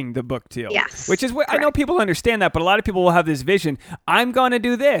pursuing the book deal. Yes. Which is what I know people understand that, but a lot of people will have this vision. I'm going to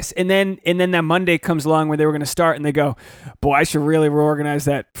do this. And then that Monday comes along where they were going to start and they go, boy, I should really reorganize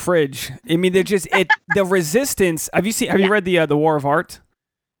that fridge. I mean, they're just, the resistance. Have you read the War of Art?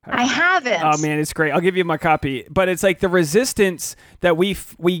 I haven't. Oh man, it's great. I'll give you my copy. But it's like the resistance that we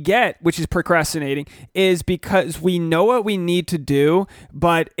get, which is procrastinating, is because we know what we need to do,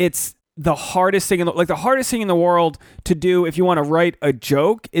 but it's the hardest thing the hardest thing in the world to do if you want to write a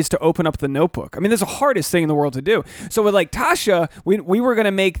joke is to open up the notebook. I mean, that's the hardest thing in the world to do. So with like Tasha, we were going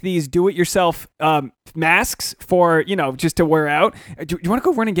to make these do-it-yourself masks for, just to wear out. Do you want to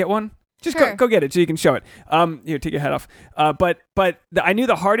go run and get one? Just Sure. go get it so you can show it. Here, take your hat off. I knew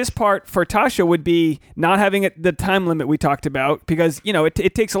the hardest part for Tasha would be not having the time limit we talked about, because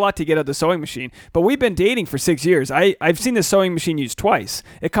it takes a lot to get out the sewing machine. But we've been dating for 6 years. I've seen the sewing machine used twice.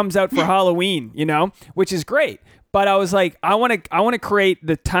 It comes out for Halloween, which is great. But I was like, I want to create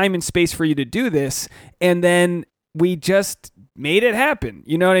the time and space for you to do this, and then we just made it happen.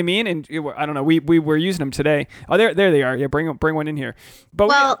 You know what I mean? And I don't know. We were using them today. Oh, there they are. Yeah, bring one in here.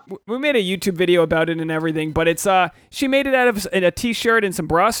 But we made a YouTube video about it and everything. But it's she made it out of a t-shirt and some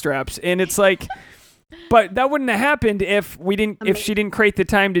bra straps, and it's like, but that wouldn't have happened if she didn't create the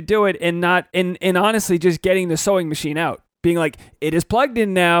time to do it, and honestly just getting the sewing machine out, being like, it is plugged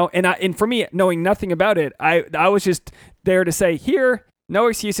in now, and for me, knowing nothing about it, I was just there to say, here. No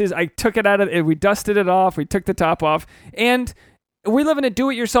excuses. I took it out of it. We dusted it off. We took the top off. And we live in a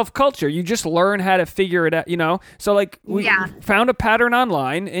do-it-yourself culture. You just learn how to figure it out, So, like, we found a pattern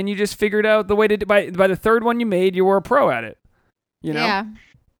online, and you just figured out the way to do it. By the third one you made, you were a pro at it, Yeah.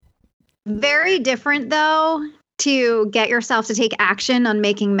 Very different, though, to get yourself to take action on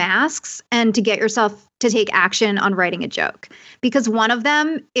making masks and to get yourself to take action on writing a joke. Because one of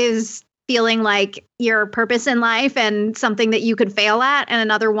them is feeling like your purpose in life and something that you could fail at, and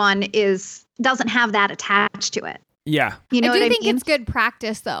another one doesn't have that attached to it. Yeah. I do think it's good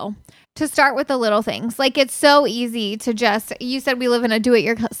practice, though, to start with the little things. Like, it's so easy to you said we live in a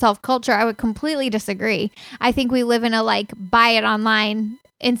do-it-yourself culture. I would completely disagree. I think we live in a, buy it online,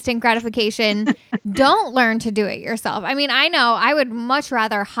 instant gratification. Don't learn to do it yourself. I mean, I know I would much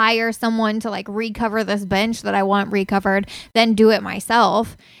rather hire someone to recover this bench that I want recovered than do it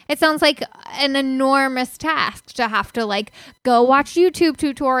myself. It sounds like an enormous task to have to go watch YouTube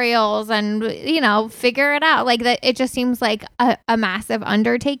tutorials and, figure it out. That it just seems like a massive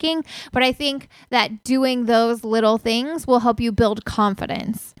undertaking. But I think that doing those little things will help you build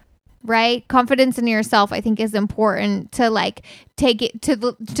confidence. Right? Confidence in yourself, I think, is important to take it to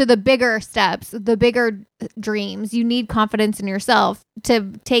the bigger steps, the bigger dreams. You need confidence in yourself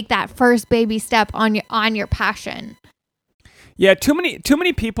to take that first baby step on your passion. Yeah, too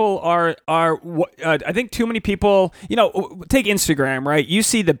many people are I think too many people, take Instagram, right? You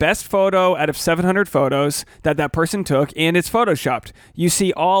see the best photo out of 700 photos that person took, and it's photoshopped. You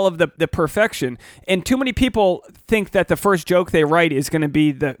see all of the perfection, and too many people think that the first joke they write is going to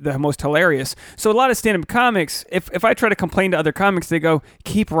be the most hilarious. So a lot of stand-up comics, if I try to complain to other comics, they go,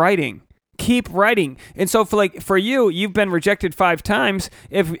 keep writing. And so for you've been rejected 5 times.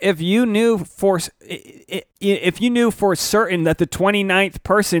 If you knew for certain that the 29th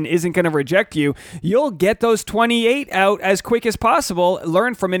person isn't going to reject you, you'll get those 28 out as quick as possible,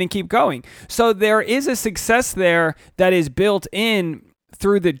 learn from it, and keep going. So there is a success there that is built in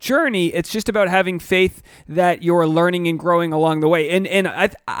through the journey. It's just about having faith that you're learning and growing along the way. And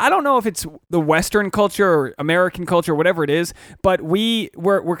I don't know if it's the Western culture or American culture, whatever it is, but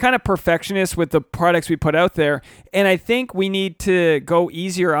we're kind of perfectionists with the products we put out there. And I think we need to go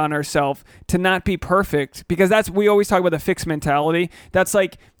easier on ourselves to not be perfect, because we always talk about the fixed mentality. That's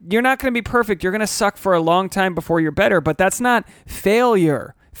you're not going to be perfect. You're going to suck for a long time before you're better, but that's not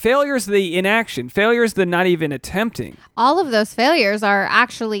failure. Failure's the inaction. Failure's the not even attempting. All of those failures are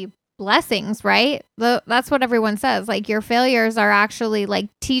actually blessings, right? That's what everyone says. your failures are actually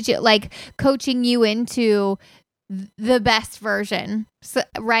coaching you into the best version,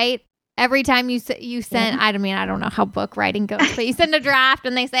 right? Every time you send, I don't know how book writing goes, but you send a draft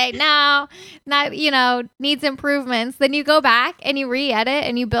and they say, no, not, needs improvements. Then you go back and you re-edit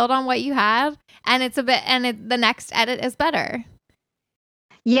and you build on what you have, and the next edit is better.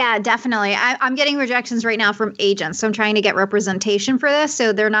 Yeah, definitely. I'm getting rejections right now from agents. So I'm trying to get representation for this.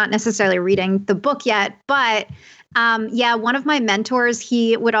 So they're not necessarily reading the book yet. But one of my mentors,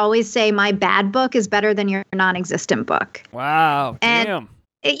 he would always say, my bad book is better than your non-existent book. Wow. And damn.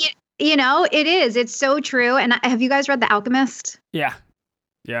 It is. It's so true. And have you guys read The Alchemist? Yeah.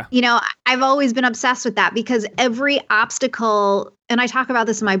 Yeah. I've always been obsessed with that, because every obstacle, and I talk about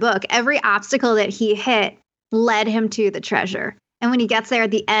this in my book, every obstacle that he hit led him to the treasure. And when he gets there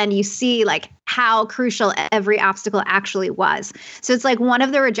at the end, you see how crucial every obstacle actually was. So it's one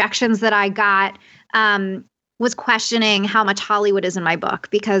of the rejections that I got was questioning how much Hollywood is in my book,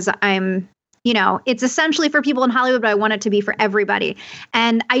 because it's essentially for people in Hollywood, but I want it to be for everybody.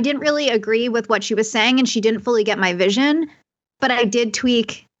 And I didn't really agree with what she was saying, and she didn't fully get my vision, but I did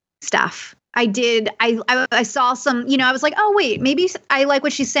tweak stuff. I saw some, I was like, oh wait, maybe I like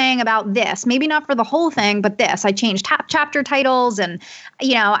what she's saying about this. Maybe not for the whole thing, but this. I changed chapter titles, and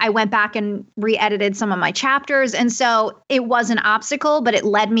I went back and re-edited some of my chapters, and so it was an obstacle, but it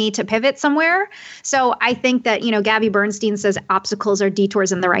led me to pivot somewhere. So I think that Gabby Bernstein says obstacles are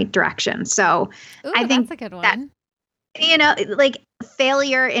detours in the right direction. So Ooh, I think that's a good one. Like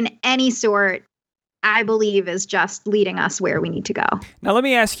failure in any sort, I believe, is just leading us where we need to go. Now, let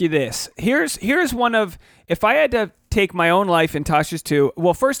me ask you this. Here's one of, if I had to take my own life and Tasha's too,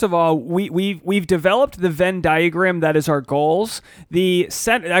 well, first of all, we've developed the Venn diagram that is our goals. The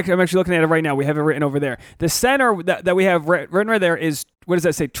center, I'm actually looking at it right now. We have it written over there. The center that we have written right there is, what does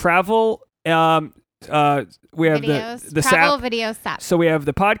that say? Travel, we have videos, the travel SAP. video SAP. So we have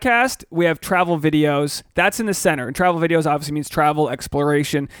the podcast, we have travel videos. That's in the center. And travel videos obviously means travel,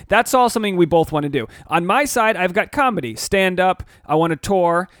 exploration. That's all something we both want to do. On my side, I've got comedy, stand-up, I want to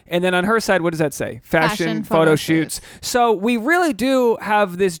tour. And then on her side, what does that say? Fashion photo shoots. So we really do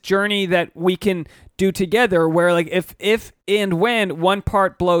have this journey that we can do together where, like, if and when one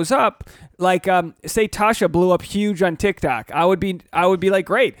part blows up, like say Tasha blew up huge on TikTok, I would be like,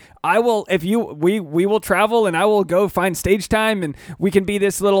 great, I will, we will travel and I will go find stage time and we can be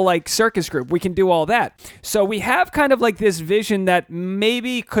this little like circus group. We can do all that. So we have kind of like this vision that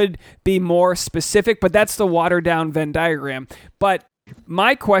maybe could be more specific, but that's the watered down Venn diagram. But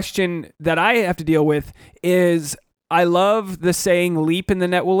my question that I have to deal with is, I love the saying leap and the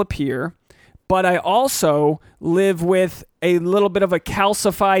net will appear. But I also live with a little bit of a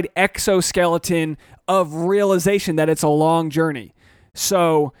calcified exoskeleton of realization that it's a long journey.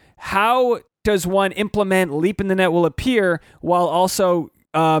 So how does one implement leap in the net will appear while also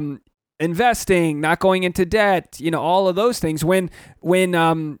investing, not going into debt, all of those things when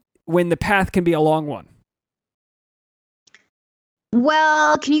the path can be a long one?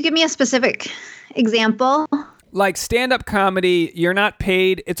 Well, can you give me a specific example? Like stand-up comedy, you're not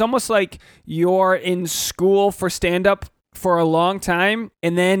paid. It's almost like you're in school for stand-up for a long time,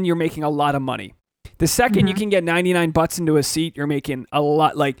 and then you're making a lot of money. The second you can get 99 butts into a seat, you're making a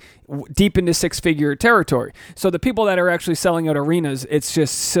lot, like deep into six-figure territory. So the people that are actually selling out arenas, it's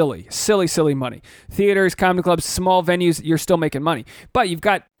just silly money. Theaters, comedy clubs, small venues, you're still making money. But you've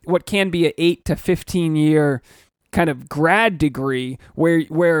got what can be an 8 to 15 year kind of grad degree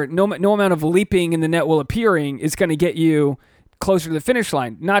where no amount of leaping in the net will appearing is going to get you closer to the finish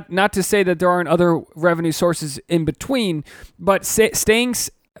line. Not to say that there aren't other revenue sources in between, but staying,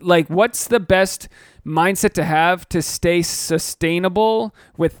 like, what's the best mindset to have to stay sustainable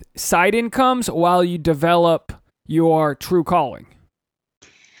with side incomes while you develop your true calling?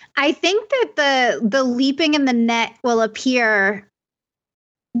 I think that the leaping in the net will appear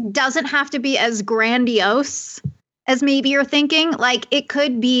doesn't have to be as grandiose as maybe you're thinking. Like, it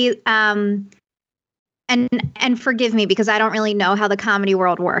could be, and forgive me because I don't really know how the comedy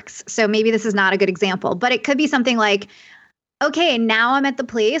world works, so maybe this is not a good example, but it could be something like, okay, now I'm at the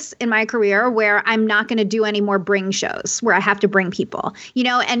place in my career where I'm not going to do any more bring shows where I have to bring people,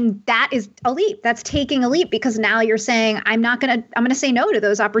 and that is a leap. That's taking a leap because now you're saying, I'm going to say no to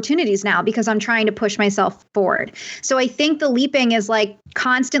those opportunities now because I'm trying to push myself forward. So I think the leaping is like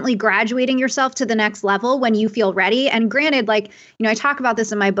constantly graduating yourself to the next level when you feel ready. And granted, like, I talk about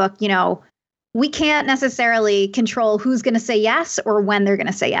this in my book, we can't necessarily control who's going to say yes or when they're going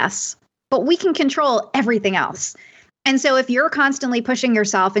to say yes, but we can control everything else. And so if you're constantly pushing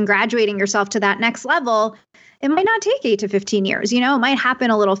yourself and graduating yourself to that next level, it might not take 8 to 15 years, it might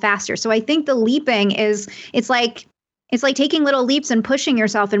happen a little faster. So I think the leaping is, it's like taking little leaps and pushing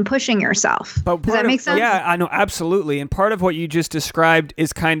yourself and pushing yourself. But does that make sense? Yeah, I know, absolutely. And part of what you just described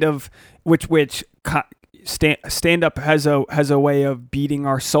is kind of which stand-up has a way of beating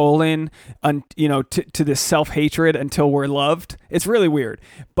our soul in, to this self-hatred until we're loved. It's really weird.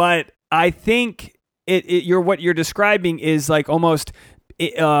 But I think what you're describing is like almost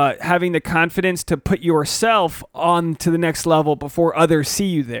having the confidence to put yourself on to the next level before others see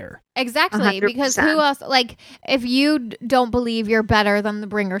you there. Exactly. 100%. Because who else, like, if you don't believe you're better than the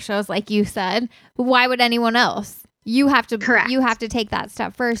bringer shows, like you said, why would anyone else? You have to, Correct. You have to take that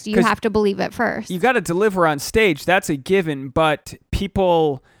step first. You have to believe it first. You got to deliver on stage. That's a given. But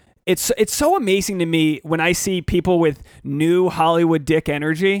people, it's so amazing to me when I see people with new Hollywood dick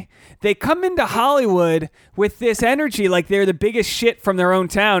energy. They come into Hollywood with this energy like they're the biggest shit from their own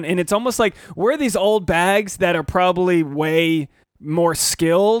town. And it's almost like we're these old bags that are probably way more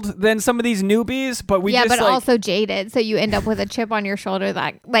skilled than some of these newbies, but we but also jaded. So you end up with a chip on your shoulder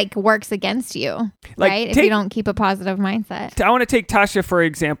that like works against you, right? If you don't keep a positive mindset. I want to take Tasha for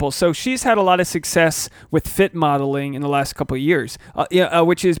example. So she's had a lot of success with fit modeling in the last couple of years,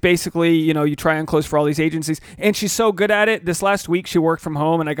 which is basically, you try on clothes for all these agencies, and she's so good at it. This last week she worked from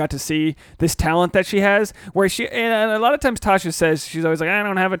home and I got to see this talent that she has, and a lot of times Tasha says she's always like, I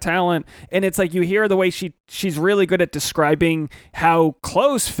don't have a talent. And it's like, you hear the way she's really good at describing how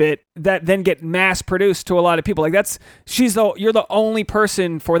clothes fit that then get mass produced to a lot of people. Like you're the only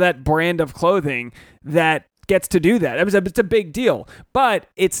person for that brand of clothing that gets to do that. It's a big deal, but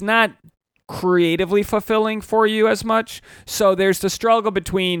it's not creatively fulfilling for you as much. So there's the struggle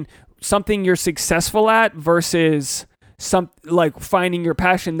between something you're successful at versus like finding your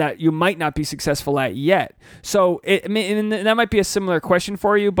passion that you might not be successful at yet. So and that might be a similar question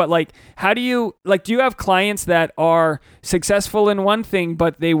for you, but like, do you have clients that are successful in one thing,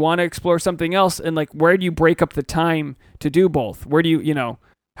 but they want to explore something else? And like, where do you break up the time to do both? Where do you,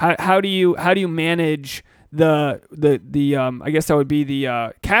 how do you manage the I guess that would be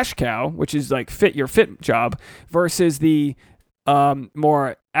the cash cow, which is like your fit job, versus the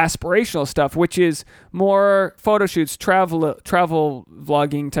more aspirational stuff, which is more photo shoots, travel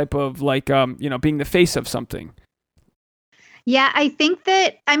vlogging type of like, being the face of something. Yeah, I think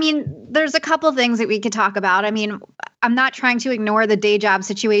that, there's a couple things that we could talk about. I'm not trying to ignore the day job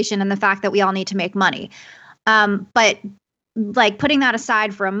situation and the fact that we all need to make money. But like, putting that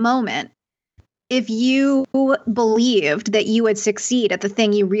aside for a moment, if you believed that you would succeed at the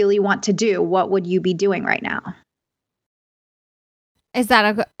thing you really want to do, what would you be doing right now? Is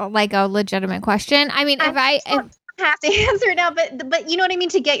that a legitimate question? If I have to answer now, but you know what I mean?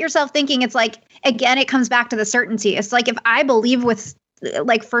 To get yourself thinking, it's like, again, it comes back to the certainty. It's like, if I believe with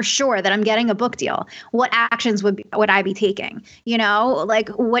like for sure that I'm getting a book deal, what actions would I be taking? Like,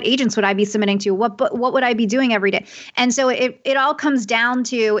 what agents would I be submitting to? What would I be doing every day? And so it all comes down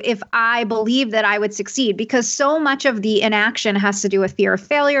to if I believe that I would succeed, because so much of the inaction has to do with fear of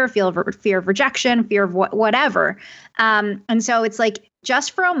failure, fear of rejection, fear of whatever. And so it's like,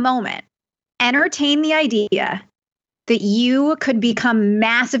 just for a moment, entertain the idea that you could become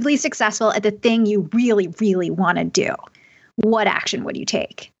massively successful at the thing you really, really want to do. What action would you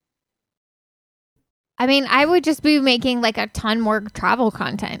take? I would just be making like a ton more travel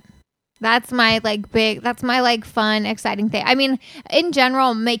content. That's my fun, exciting thing. In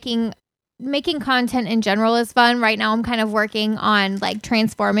general, making content in general is fun. Right now I'm kind of working on like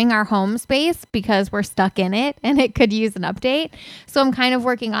transforming our home space because we're stuck in it and it could use an update. So I'm kind of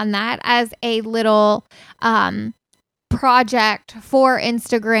working on that as a little project for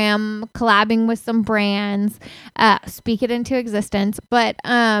Instagram, collabing with some brands, speak it into existence. But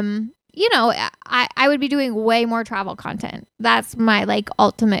I would be doing way more travel content. That's my like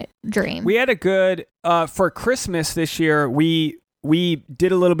ultimate dream. We had a good for Christmas this year. We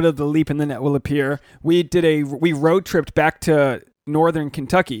did a little bit of the leap and then that will appear. We road tripped back to northern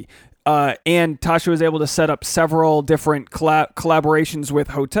Kentucky. And Tasha was able to set up several different collaborations with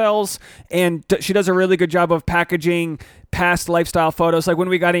hotels, and she does a really good job of packaging past lifestyle photos. Like when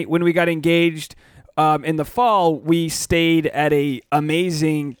we got engaged in the fall, we stayed at a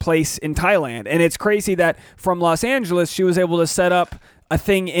amazing place in Thailand, and it's crazy that from Los Angeles she was able to set up a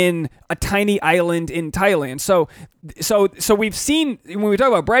thing in a tiny island in Thailand. So we've seen, when we talk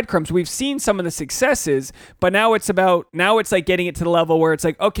about breadcrumbs, we've seen some of the successes, but now it's like getting it to the level where it's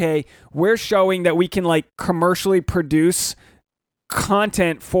like, okay, we're showing that we can like commercially produce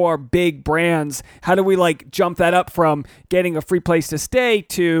content for big brands. How do we like jump that up from getting a free place to stay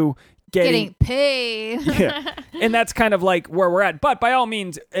to getting paid? Yeah. And that's kind of like where we're at. But by all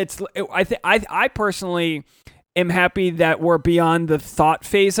means, I personally am happy that we're beyond the thought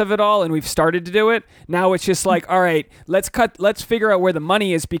phase of it all and we've started to do it. Now it's just like, all right, let's figure out where the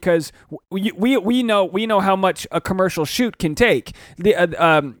money is, because we know how much a commercial shoot can take.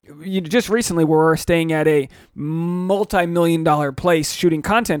 Just recently we were staying at a multi-million-dollar place shooting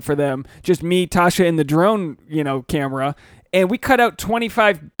content for them, just me, Tasha, and the drone, camera. And we cut out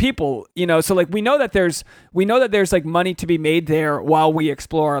 25 people, so like we know that there's like money to be made there while we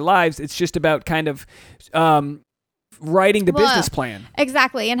explore our lives. It's just about kind of writing the business plan.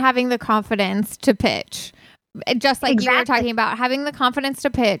 Exactly. And having the confidence to pitch. Just like you were talking about, having the confidence to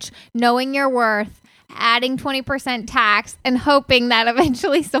pitch, knowing your worth, adding 20% tax and hoping that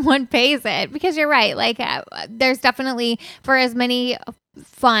eventually someone pays it. Because you're right. Like there's definitely, for as many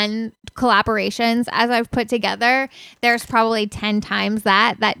fun collaborations as I've put together, there's probably 10 times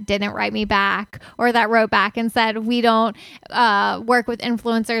that didn't write me back, or that wrote back and said, we don't work with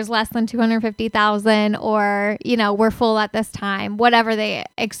influencers less than 250,000, or, you know, we're full at this time, whatever the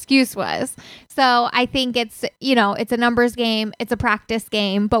excuse was. So I think it's, you know, it's a numbers game, it's a practice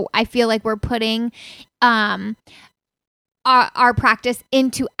game, but I feel like we're putting our practice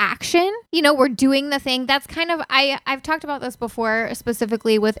into action. You know, we're doing the thing. That's kind of, I've talked about this before,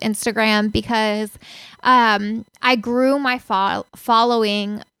 specifically with Instagram, because I grew my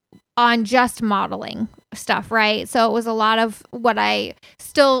following on just modeling stuff, right? So it was a lot of what I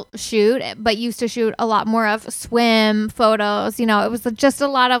still shoot, but used to shoot a lot more of swim photos. You know, it was just a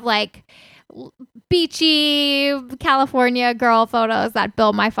lot of like beachy California girl photos that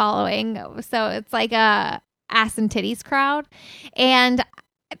built my following. So it's like a ass and titties crowd, and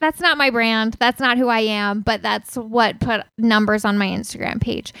that's not my brand, that's not who I am, but that's what put numbers on my Instagram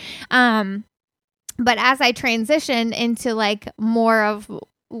page. But as I transitioned into like more of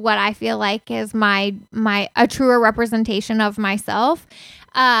what I feel like is a truer representation of myself,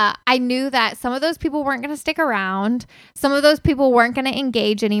 I knew that some of those people weren't going to stick around. Some of those people weren't going to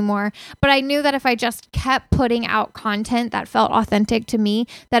engage anymore. But I knew that if I just kept putting out content that felt authentic to me,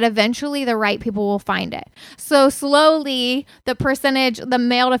 that eventually the right people will find it. So slowly the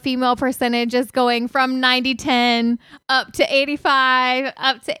male to female percentage is going from 90-10 up to 85,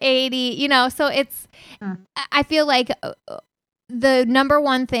 up to 80, you know, so it's, I feel like the number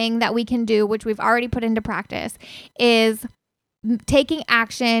one thing that we can do, which we've already put into practice, is taking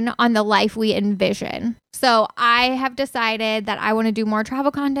action on the life we envision. So I have decided that I want to do more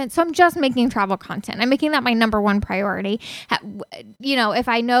travel content. So I'm just making travel content. I'm making that my number one priority. You know, if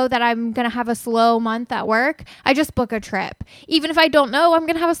I know that I'm going to have a slow month at work, I just book a trip. Even if I don't know I'm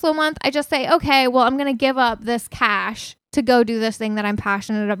going to have a slow month, I just say, okay, well, I'm going to give up this cash to go do this thing that I'm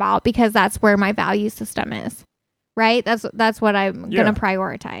passionate about, because that's where my value system is. Right? That's what I'm going to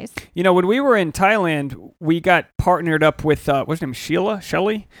prioritize. You know, when we were in Thailand, we got partnered up with, what's her name?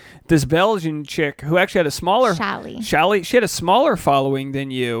 Shelly? This Belgian chick who actually had a smaller... Shally. She had a smaller following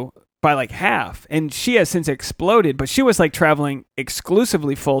than you by like half. And she has since exploded, but she was like traveling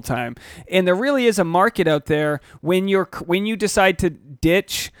exclusively full time. And there really is a market out there when you decide to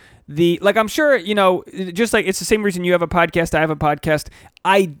ditch like, I'm sure, you know, just like it's the same reason you have a podcast, I have a podcast.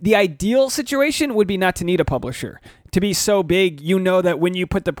 The ideal situation would be not to need a publisher. To be so big, you know that when you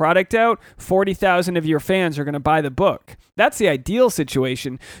put the product out, 40,000 of your fans are going to buy the book. That's the ideal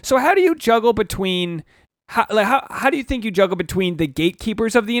situation. So how do you juggle between... How do you think you juggle between the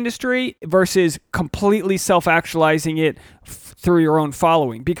gatekeepers of the industry versus completely self-actualizing it through your own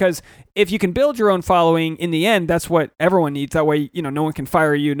following? Because if you can build your own following, in the end, that's what everyone needs. That way, you know, no one can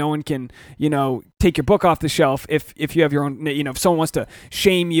fire you. No one can, you know, take your book off the shelf if you have your own, you know, if someone wants to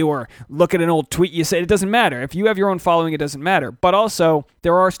shame you or look at an old tweet you said, it doesn't matter. If you have your own following, it doesn't matter. But also,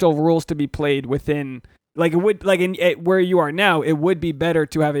 there are still rules to be played within. Like it would, like where you are now, it would be better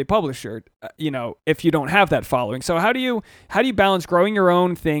to have a publisher, you know, if you don't have that following. So how do you balance growing your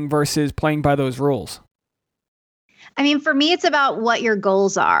own thing versus playing by those rules? I mean, for me, it's about what your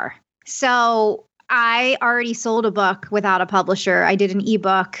goals are. So I already sold a book without a publisher. I did an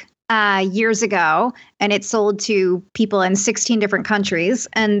ebook years ago, and it sold to people in 16 different countries,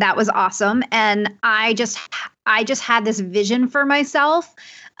 and that was awesome. And I just had this vision for myself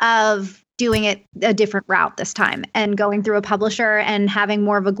of doing it a different route this time and going through a publisher and having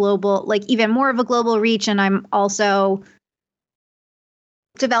more of a global, like even more of a global reach. And I'm also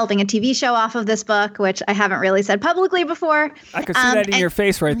developing a TV show off of this book, which I haven't really said publicly before. I could see that in your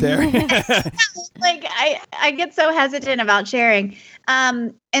face right there. Like I get so hesitant about sharing.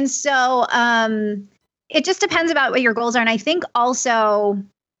 And so it just depends about what your goals are. And I think also,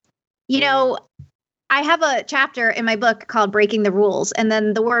 you know, I have a chapter in my book called Breaking the Rules, and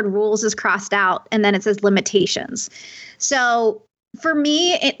then the word rules is crossed out, and then it says limitations. So for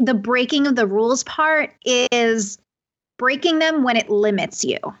me, the breaking of the rules part is breaking them when it limits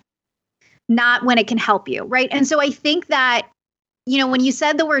you, not when it can help you, right? And so I think that, you know, when you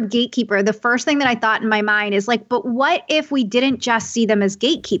said the word gatekeeper, the first thing that I thought in my mind is like, but what if we didn't just see them as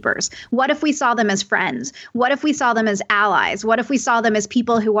gatekeepers? What if we saw them as friends? What if we saw them as allies? What if we saw them as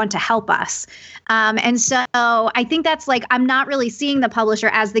people who want to help us? And so I think that's like, I'm not really seeing the publisher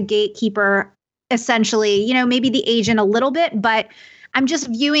as the gatekeeper, essentially, you know, maybe the agent a little bit, but I'm just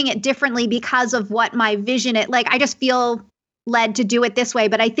viewing it differently because of what my vision is. Like, I just feel led to do it this way.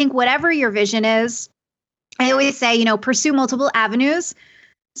 But I think whatever your vision is, I always say, you know, pursue multiple avenues.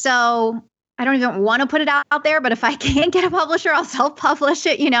 So I don't even want to put it out there, but if I can't get a publisher, I'll self-publish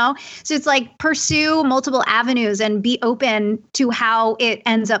it, So it's like pursue multiple avenues and be open to how it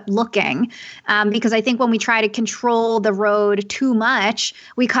ends up looking. Because I think when we try to control the road too much,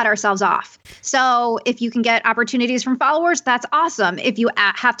 we cut ourselves off. So if you can get opportunities from followers, that's awesome. If you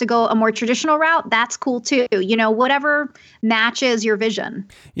have to go a more traditional route, that's cool too. Whatever matches your vision.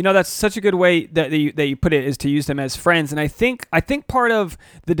 That's such a good way that you put it, is to use them as friends. And I think part of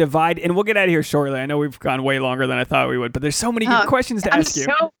the divide, and we'll get out of here shortly. I know we've gone way longer than I thought we would, but there's so many good questions to ask you.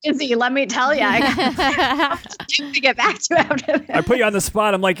 I'm so busy, let me tell you. I got to get back to after this. I put you on the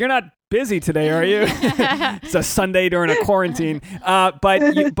spot. I'm like, you're not busy today, are you? It's a Sunday during a quarantine.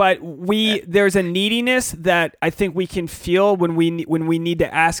 But there's a neediness that I think we can feel when we need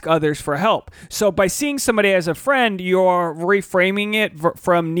to ask others for help. So by seeing somebody as a friend, you're reframing it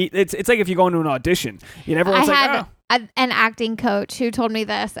from need. It's like if you go into an audition, everyone's an acting coach who told me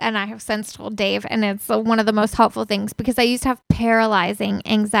this, and I have since told Dave, and it's one of the most helpful things, because I used to have paralyzing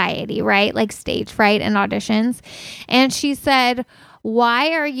anxiety, right? Like stage fright and auditions. And she said,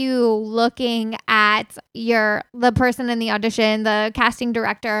 why are you looking at the person in the audition, the casting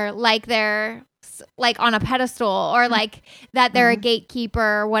director, like they're like on a pedestal, or like that they're a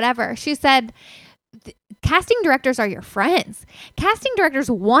gatekeeper or whatever? She said, casting directors are your friends. Casting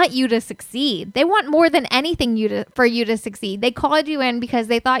directors want you to succeed. They want more than anything for you to succeed. They called you in because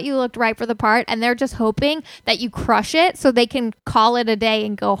they thought you looked right for the part, and they're just hoping that you crush it so they can call it a day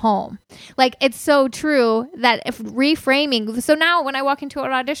and go home. Like, it's so true that if reframing. So now when I walk into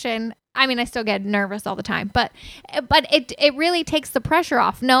an audition, I mean, I still get nervous all the time, but it really takes the pressure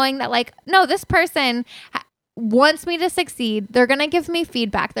off, knowing that, like, no, this person wants me to succeed. They're going to give me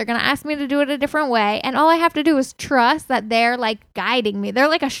feedback. They're going to ask me to do it a different way. And all I have to do is trust that they're like guiding me. They're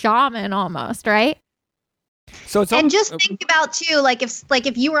like a shaman almost, right? So it's just think about too, like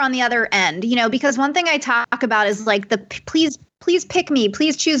if you were on the other end, because one thing I talk about is like the please pick me,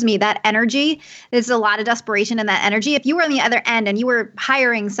 please choose me, that energy. There's a lot of desperation in that energy. If you were on the other end and you were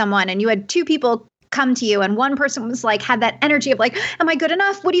hiring someone and you had two people come to you and one person was like, had that energy of like, am I good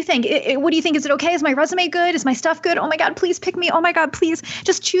enough? What do you think? What do you think? Is it okay? Is my resume good? Is my stuff good? Oh my God, please pick me. Oh my God, please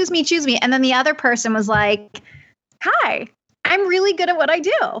just choose me. And then the other person was like, hi, I'm really good at what I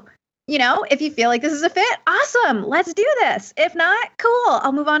do. If you feel like this is a fit, awesome, let's do this. If not, cool,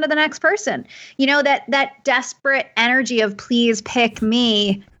 I'll move on to the next person. That desperate energy of please pick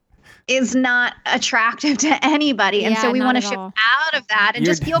me is not attractive to anybody. And so we want to shift out of that and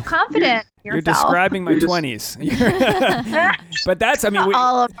just feel confident. You're describing my 20s. But that's,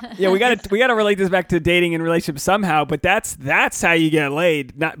 we got to relate this back to dating and relationships somehow, but that's how you get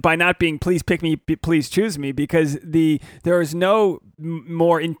laid, by not being please pick me, please choose me, because there is no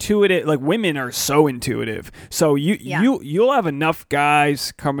more intuitive, like women are so intuitive. So you'll have enough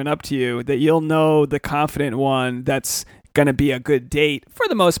guys coming up to you that you'll know the confident one that's going to be a good date for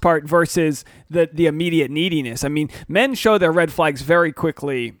the most part versus the immediate neediness. I mean, men show their red flags very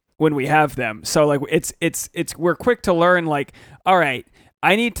quickly when we have them. So like it's we're quick to learn, like, all right,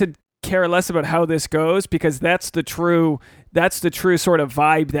 I need to care less about how this goes, because that's the true sort of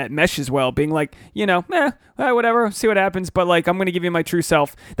vibe that meshes well, being like, whatever, see what happens, but like, I'm going to give you my true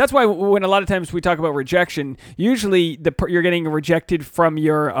self. That's why when a lot of times we talk about rejection, usually you're getting rejected from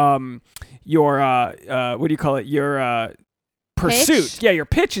your what do you call it? Your pursuit. Pitch? Yeah, your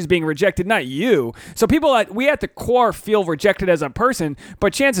pitch is being rejected, not you. So we at the core feel rejected as a person,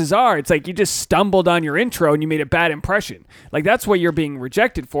 but chances are it's like you just stumbled on your intro and you made a bad impression. Like, that's what you're being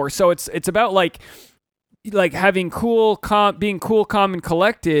rejected for. So it's about like having being cool, calm, and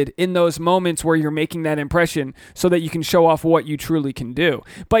collected in those moments where you're making that impression, so that you can show off what you truly can do.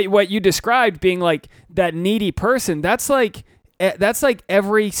 But what you described, being like that needy person, that's like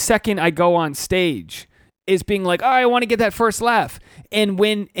every second I go on stage is being like, oh, I want to get that first laugh. And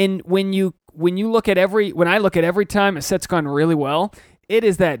when I look at every time a set's gone really well, it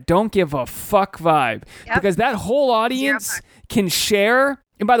is that don't give a fuck vibe. Yep. Because that whole audience can share.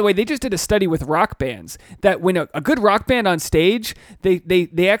 And by the way, they just did a study with rock bands that when a good rock band on stage,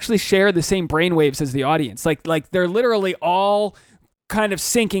 they actually share the same brainwaves as the audience. Like they're literally all kind of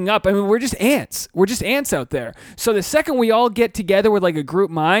syncing up. I mean, we're just ants. We're just ants out there. So the second we all get together with like a group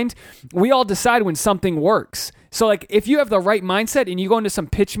mind, we all decide when something works. So like if you have the right mindset and you go into some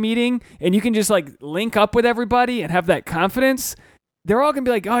pitch meeting and you can just like link up with everybody and have that confidence, they're all going to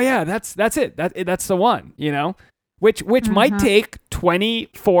be like, oh yeah, that's it. That's the one, which might take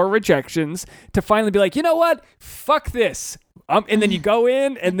 24 rejections to finally be like, you know what? Fuck this. And then you go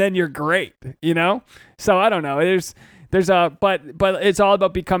in and then you're great, So I don't know. But it's all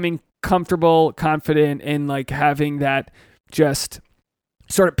about becoming comfortable, confident, and like having that just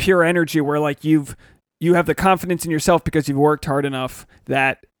sort of pure energy where like you have the confidence in yourself because you've worked hard enough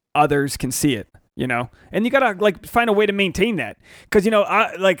that others can see it, you know? And you gotta like find a way to maintain that. Cause you know,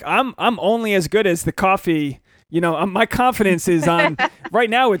 I'm only as good as the coffee. You know, my confidence is on right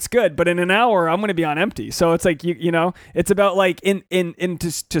now. It's good, but in an hour, I'm going to be on empty. So it's like you know, it's about like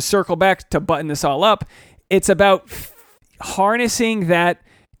to circle back to button this all up. It's about harnessing that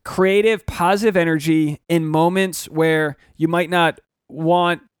creative, positive energy in moments where you might not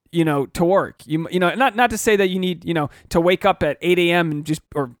want, you know, to work. You know, not to say that you need, you know, to wake up at 8 a.m. and just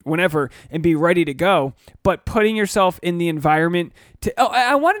or whenever and be ready to go, but putting yourself in the environment.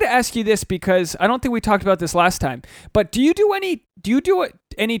 I wanted to ask you this because I don't think we talked about this last time. But do you do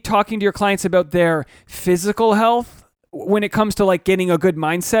any talking to your clients about their physical health when it comes to like getting a good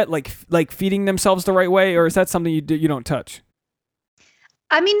mindset, like feeding themselves the right way, or is that something you don't touch?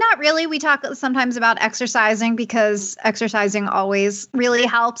 I mean, not really. We talk sometimes about exercising because exercising always really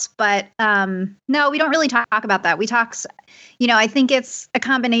helps. But no, we don't really talk about that. We talk, you know, I think it's a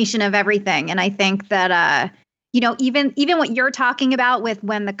combination of everything. And I think that, you know, even what you're talking about with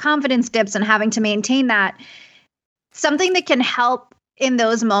when the confidence dips and having to maintain that, something that can help in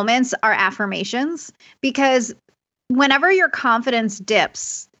those moments are affirmations. Because whenever your confidence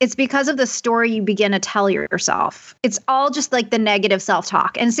dips, it's because of the story you begin to tell yourself. It's all just like the negative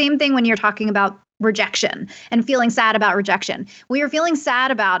self-talk. And same thing when you're talking about rejection and feeling sad about rejection. When you're feeling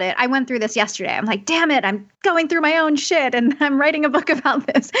sad about it, I went through this yesterday. I'm like, damn it, I'm going through my own shit and I'm writing a book about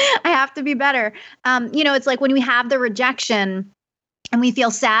this. I have to be better. You know, it's like when we have the rejection and we feel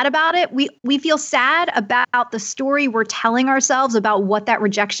sad about it, we feel sad about the story we're telling ourselves about what that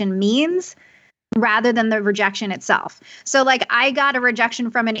rejection means, rather than the rejection itself. So like I got a rejection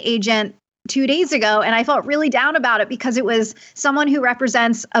from an agent 2 days ago and I felt really down about it because it was someone who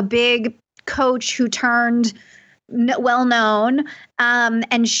represents a big coach who turned well known.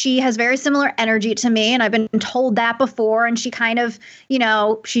 And she has very similar energy to me. And I've been told that before. And she kind of, you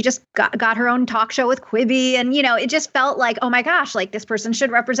know, she just got her own talk show with Quibi. And, you know, it just felt like, oh my gosh, like this person should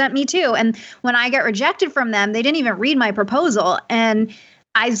represent me too. And when I get rejected from them, they didn't even read my proposal. And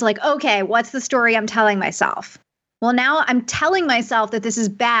I was like, okay, what's the story I'm telling myself? Well, now I'm telling myself that this is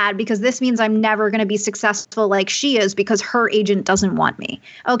bad because this means I'm never going to be successful like she is because her agent doesn't want me.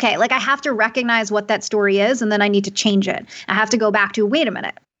 Okay, like I have to recognize what that story is and then I need to change it. I have to go back to, wait a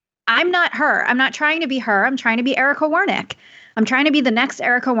minute, I'm not her. I'm not trying to be her. I'm trying to be Erica Wernick. I'm trying to be the next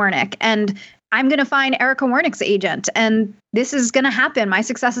Erica Wernick. And I'm going to find Erica Wernick's agent and this is going to happen. My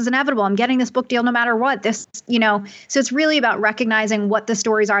success is inevitable. I'm getting this book deal no matter what. This, you know, so it's really about recognizing what the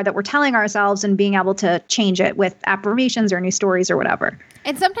stories are that we're telling ourselves and being able to change it with affirmations or new stories or whatever.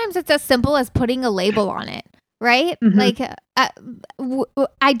 And sometimes it's as simple as putting a label on it, right? Mm-hmm. Like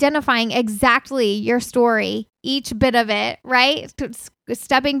identifying exactly your story, each bit of it, right?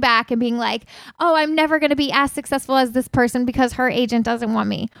 Stepping back and being like, oh, I'm never going to be as successful as this person because her agent doesn't want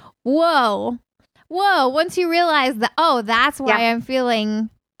me. Whoa. Once you realize that, oh, that's why I'm feeling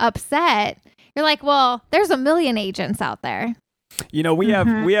upset, you're like, well, there's a million agents out there. You know, we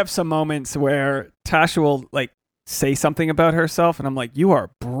have some moments where Tasha will like say something about herself and I'm like, you are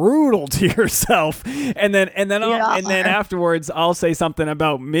brutal to yourself. And then afterwards I'll say something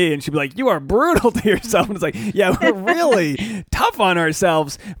about me and she'll be like, you are brutal to yourself. And it's like, yeah, we're really tough on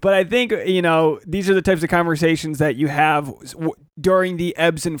ourselves. But I think, you know, these are the types of conversations that you have during the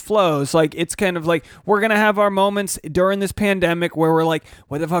ebbs and flows. Like, it's kind of like, we're going to have our moments during this pandemic where we're like,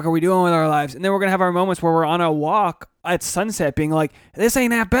 what the fuck are we doing with our lives? And then we're going to have our moments where we're on a walk at sunset being like, this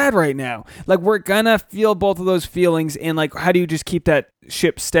ain't that bad right now. Like, we're gonna feel both of those feelings. And like, how do you just keep that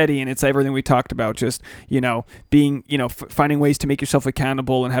ship steady? And it's everything we talked about, just, you know, being, you know, finding ways to make yourself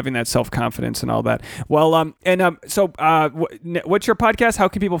accountable and having that self-confidence and all that. Well, so what's your podcast? How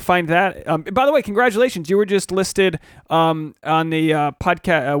can people find that? By the way, congratulations. You were just listed on the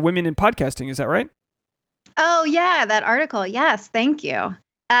podcast, Women in Podcasting. Is that right? Oh yeah. That article. Yes. Thank you.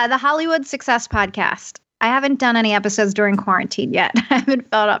 The Hollywood Success Podcast. I haven't done any episodes during quarantine yet. I haven't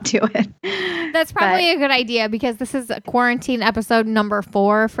felt up to it. That's probably a good idea because this is a quarantine episode number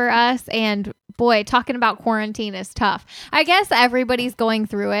 4 for us. And boy, talking about quarantine is tough. I guess everybody's going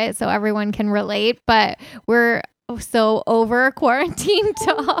through it, so everyone can relate, but we're so over quarantine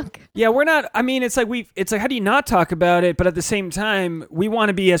talk. Yeah, we're not. I mean, it's like how do you not talk about it? But at the same time, we want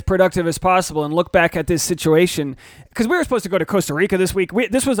to be as productive as possible and look back at this situation because we were supposed to go to Costa Rica this week.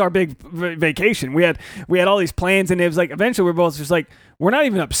 This was our big vacation. We had all these plans, and it was like eventually we're both just like, we're not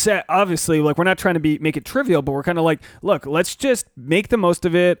even upset. Obviously, like, we're not trying to make it trivial, but we're kind of like, look, let's just make the most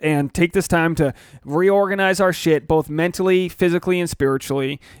of it and take this time to reorganize our shit, both mentally, physically, and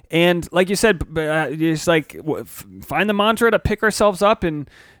spiritually. And like you said, just like find the mantra to pick ourselves up and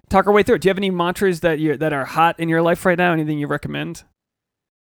talk our way through it. Do you have any mantras that are hot in your life right now? Anything you recommend?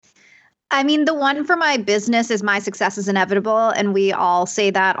 I mean, the one for my business is my success is inevitable. And we all say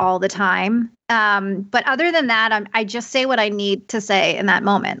that all the time. But other than that, I just say what I need to say in that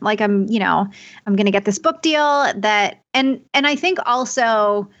moment. Like I'm going to get this book deal and I think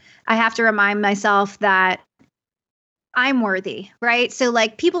also I have to remind myself that I'm worthy, right? So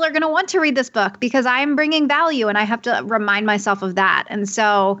like people are going to want to read this book because I'm bringing value and I have to remind myself of that. And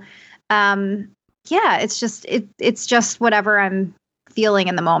so, it's just whatever I'm feeling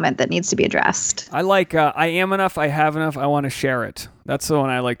in the moment that needs to be addressed. I like, I am enough, I have enough, I want to share it. That's the one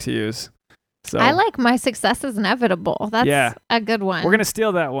I like to use. So I like my success is inevitable. That's a good one. We're going to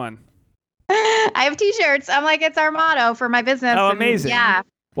steal that one. I have t-shirts. I'm like, it's our motto for my business. Oh, amazing. Yeah.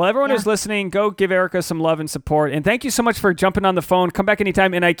 Well, everyone who's listening, go give Erica some love and support. And thank you so much for jumping on the phone. Come back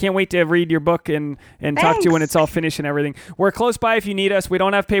anytime. And I can't wait to read your book and talk to you when it's all finished and everything. We're close by if you need us. We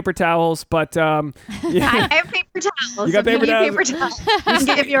don't have paper towels, but I have paper towels. You got paper towels? Paper towels. I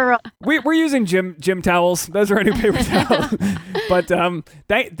can give you a roll. We're using gym towels. Those are our new paper towels. But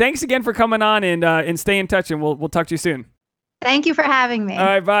thanks again for coming on and stay in touch. And we'll talk to you soon. Thank you for having me. All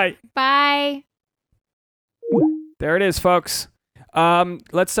right, bye. Bye. There it is, folks.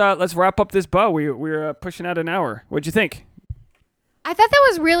 Let's wrap up this bow. We're pushing out an hour. What'd you think? I thought that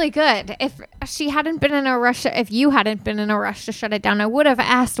was really good. If you hadn't been in a rush to shut it down, I would have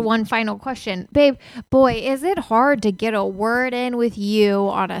asked one final question. Babe, boy, is it hard to get a word in with you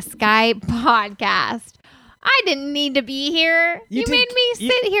on a Skype podcast. I didn't need to be here. You made me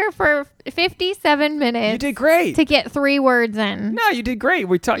sit here for 57 minutes. You did great. To get 3 words in. No, you did great.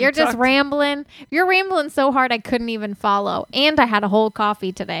 You're just rambling. You're rambling so hard I couldn't even follow. And I had a whole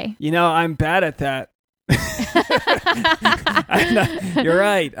coffee today. I'm bad at that. You're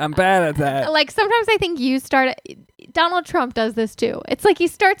right. I'm bad at that. Like sometimes I think Donald Trump does this too. It's like he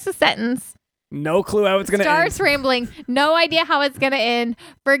starts a sentence. No clue how it's going to end. Starts rambling. No idea how it's going to end.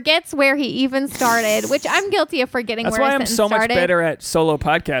 Forgets where he even started, which I'm guilty of forgetting where a sentence started. That's why I'm so much better at solo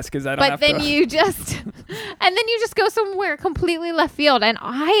podcasts because I don't have to. But then you just go somewhere completely left field. And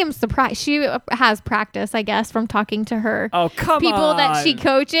I am surprised. She has practice, I guess, from talking to her people that she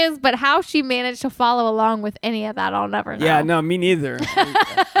coaches. But how she managed to follow along with any of that, I'll never know. Yeah, no, me neither.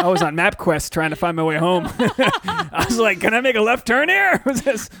 I was on MapQuest trying to find my way home. I was like, can I make a left turn here?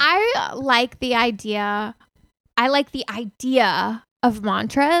 I like the idea of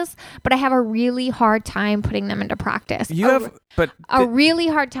mantras, but I have a really hard time putting them into practice. Really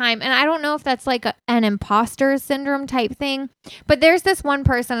hard time. And I don't know if that's like an imposter syndrome type thing, but there's this one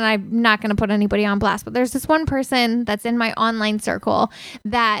person, and I'm not going to put anybody on blast, but there's this one person that's in my online circle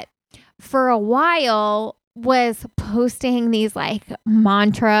that for a while was posting these like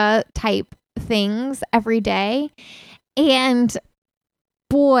mantra type things every day. And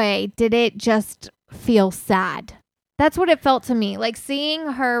boy, did it just feel sad. That's what it felt to me. Like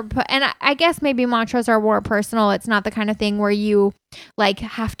seeing her and I guess maybe mantras are more personal. It's not the kind of thing where you like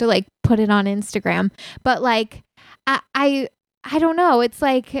have to like put it on Instagram. But like, I don't know. It's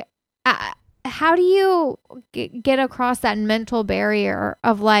like, how do you get across that mental barrier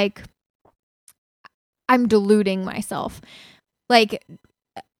of like, I'm deluding myself. Like,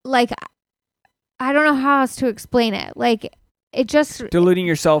 I don't know how else to explain it. Like, it just deluding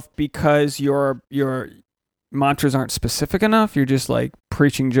yourself because your mantras aren't specific enough. You're just like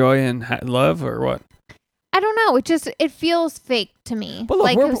preaching joy and love, or what? I don't know. It feels fake to me. But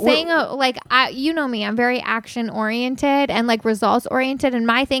look, you know me, I'm very action oriented and like results oriented. And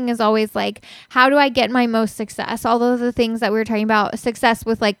my thing is always like, how do I get my most success? All of the things that we were talking about, success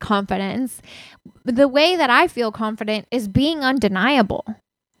with like confidence. The way that I feel confident is being undeniable,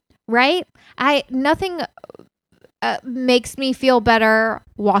 right? Nothing makes me feel better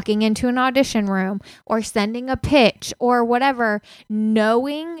walking into an audition room or sending a pitch or whatever,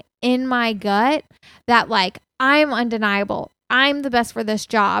 knowing in my gut that like I'm undeniable. I'm the best for this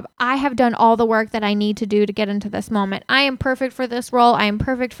job. I have done all the work that I need to do to get into this moment. I am perfect for this role. I am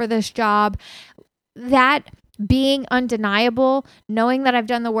perfect for this job. That being undeniable, knowing that I've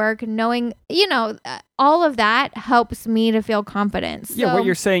done the work, knowing, all of that helps me to feel confident. Yeah, what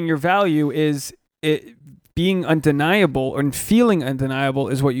you're saying, your value is being undeniable and feeling undeniable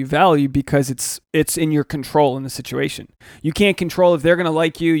is what you value because it's in your control in the situation. You can't control if they're going to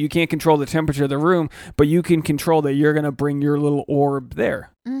like you. You can't control the temperature of the room, but you can control that you're going to bring your little orb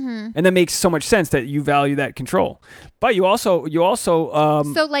there. Mm-hmm. And that makes so much sense that you value that control. But you also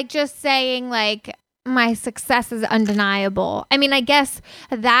so like just saying like my success is undeniable. I mean, I guess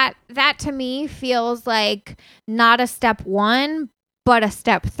that to me feels like not a step 1, but a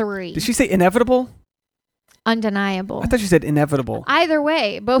step 3. Did she say inevitable? undeniable. I thought you said inevitable. Either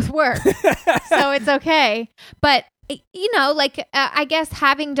way, both work. So it's okay. But I guess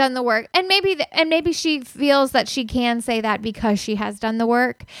having done the work, and maybe she feels that she can say that because she has done the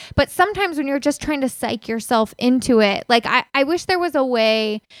work. But sometimes when you're just trying to psych yourself into it, like I wish there was a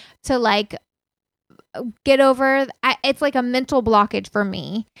way to like get over. It's like a mental blockage for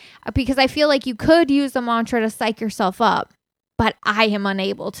me because I feel like you could use the mantra to psych yourself up, but I am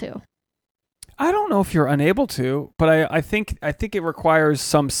unable to. I don't know if you're unable to, but I think it requires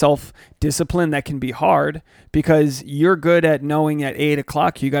some self-discipline that can be hard because you're good at knowing at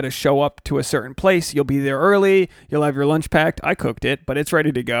 8:00 you got to show up to a certain place. You'll be there early. You'll have your lunch packed. I cooked it, but it's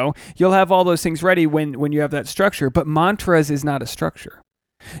ready to go. You'll have all those things ready when you have that structure. But mantras is not a structure.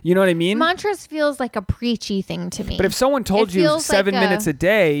 You know what I mean? Mantras feels like a preachy thing to me. But if someone told you 7 minutes a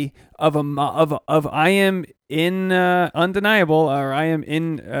day of I am in undeniable, or I am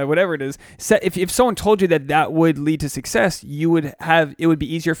in whatever it is, if someone told you that would lead to success, it would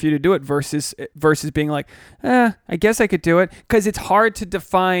be easier for you to do it versus being like, I guess I could do it, because it's hard to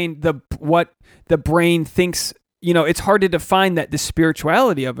define what the brain thinks. It's hard to define the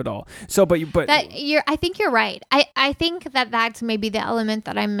spirituality of it all. So, I think you're right. I think that's maybe the element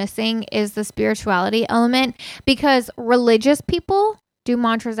that I'm missing is the spirituality element, because religious people do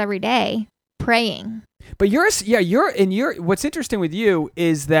mantras every day, praying. But what's interesting with you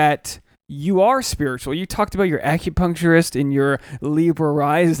is that you are spiritual. You talked about your acupuncturist and your Libra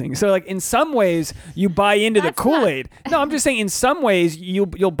rising. So like in some ways you buy into the Kool-Aid. No, I'm just saying in some ways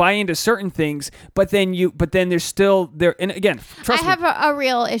you'll buy into certain things, but then there's still there. And again, trust me. I have a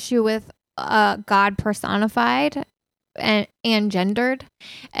real issue with God personified and gendered,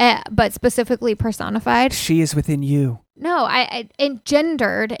 but specifically personified. She is within you. No, and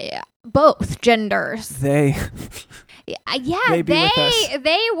gendered, both genders. They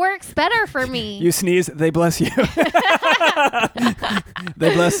they works better for me. You sneeze, they bless you.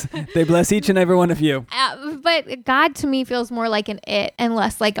 They bless each and every one of you. But God to me feels more like an it and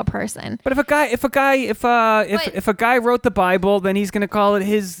less like a person. But if a guy wrote the Bible, then he's going to call it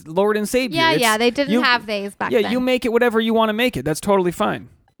his Lord and Savior. Yeah, they didn't have these back then. Yeah, you make it whatever you want to make it. That's totally fine.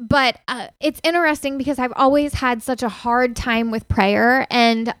 But it's interesting because I've always had such a hard time with prayer,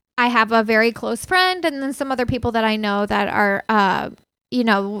 and I have a very close friend and then some other people that I know that are,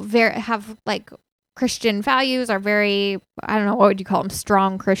 have like Christian values, are very, I don't know, what would you call them?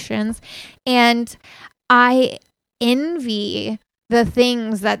 Strong Christians. And I envy the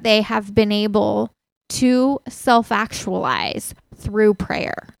things that they have been able to self-actualize through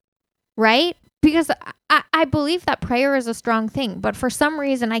prayer, right? Because I believe that prayer is a strong thing, but for some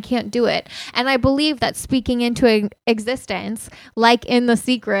reason I can't do it. And I believe that speaking into existence, like in The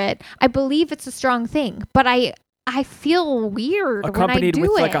Secret, I believe it's a strong thing, but I feel weird when I do it. Accompanied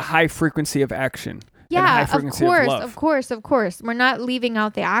with like a high frequency of action. Yeah, of course. We're not leaving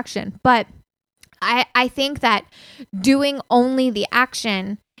out the action, but I think that doing only the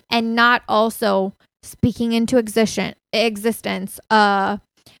action and not also speaking into existence,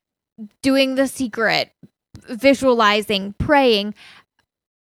 doing The Secret, visualizing, praying,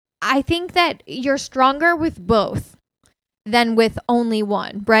 I think that you're stronger with both than with only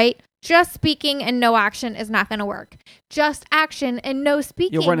one, right? Just speaking and no action is not going to work. Just action and no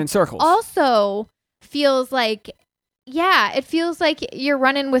speaking. You'll run in circles. Also feels like, it feels like you're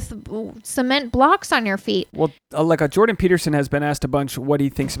running with cement blocks on your feet. Well, Jordan Peterson has been asked a bunch what he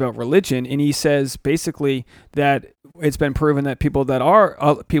thinks about religion, and he says basically that it's been proven that people that are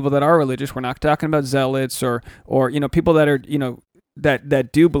religious, we're not talking about zealots or people that are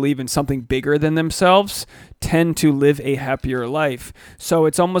that do believe in something bigger than themselves, tend to live a happier life. So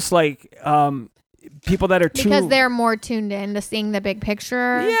it's almost like people that are because they're more tuned in to seeing the big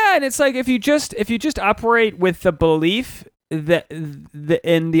picture. Yeah, and it's like if you just operate with the belief that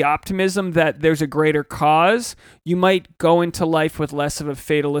in the optimism that there's a greater cause, you might go into life with less of a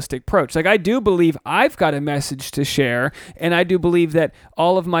fatalistic approach. Like I do believe I've got a message to share, and I do believe that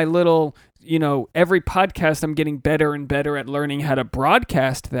all of my little, every podcast I'm getting better and better at learning how to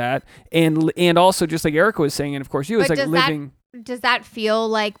broadcast that, and also just like Erica was saying, and of course you, it's like living. Does that feel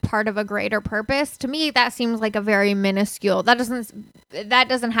like part of a greater purpose? To me, that seems like a very minuscule. That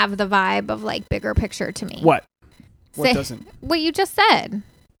doesn't have the vibe of like bigger picture to me. What? What doesn't? What you just said.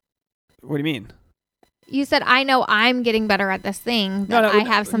 What do you mean? You said, I know I'm getting better at this thing, that I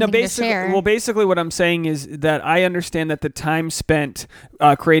have something to share. Well, basically what I'm saying is that I understand that the time spent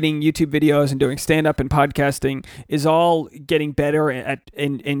creating YouTube videos and doing stand-up and podcasting is all getting better at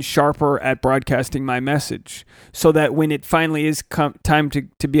and sharper at broadcasting my message, so that when it finally is time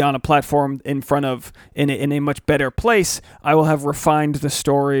to be on a platform in front of, in a much better place, I will have refined the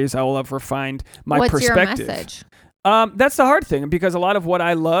stories. I will have refined my perspective. What's your message? That's the hard thing, because a lot of what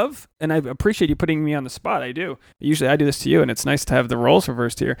I love, and I appreciate you putting me on the spot, I do. Usually I do this to you, and it's nice to have the roles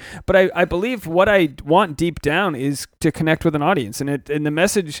reversed here. But I believe what I want deep down is to connect with an audience, and the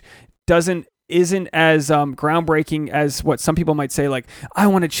message isn't as groundbreaking as what some people might say, like, I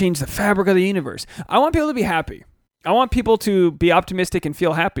want to change the fabric of the universe. I want people to be happy. I want people to be optimistic and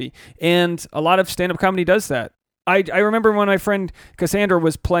feel happy. And a lot of stand-up comedy does that. I remember when my friend Cassandra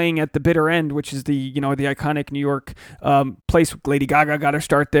was playing at the Bitter End, which is the iconic New York place. Lady Gaga got her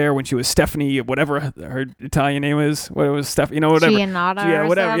start there when she was Stephanie, whatever her Italian name is. What it was, Steph, whatever. Giannotta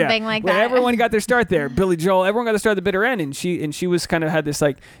or something like that. Everyone got their start there. Billy Joel, everyone got their start at the Bitter End, and she was kind of had this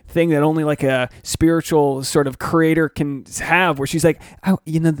like thing that only like a spiritual sort of creator can have, where she's like,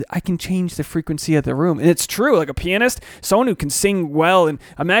 I can change the frequency of the room, and it's true. Like a pianist, someone who can sing well, and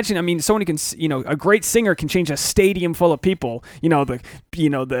imagine, someone who can, a great singer can change a stadium full of people.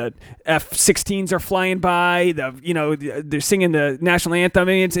 The F-16s are flying by. They're singing the national anthem.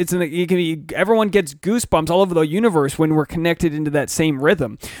 Everyone gets goosebumps all over the universe when we're connected into that same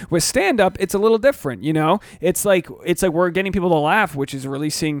rhythm. With stand-up, it's a little different. It's like we're getting people to laugh, which is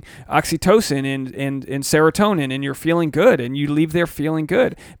releasing oxytocin and serotonin, and you're feeling good, and you leave there feeling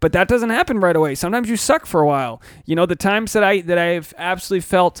good. But that doesn't happen right away. Sometimes you suck for a while. The times that I've absolutely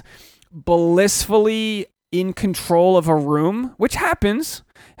felt blissfully in control of a room, which happens,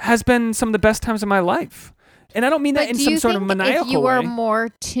 has been some of the best times of my life. And I don't mean that in some sort of maniacal way. If you were more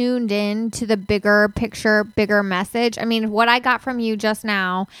tuned in to the bigger picture, bigger message, what I got from you just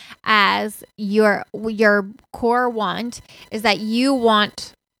now as your core want is that you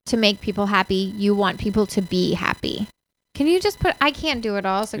want to make people happy. You want people to be happy. Can you just I can't do it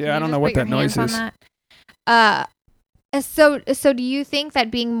all. So yeah, I don't know what that noise is. So do you think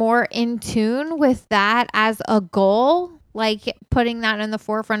that being more in tune with that as a goal, like putting that in the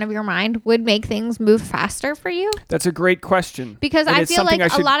forefront of your mind, would make things move faster for you? That's a great question. Because I feel like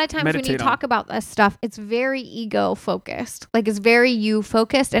a lot of times when you talk about this stuff, it's very ego focused. Like it's very you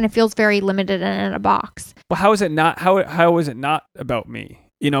focused, and it feels very limited and in a box. Well, how is it not? How is it not about me?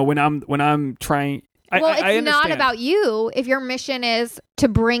 When I'm trying. It's not about you if your mission is to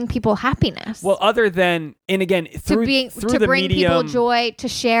bring people happiness. Well, other than, and again, through the bring medium, people joy, to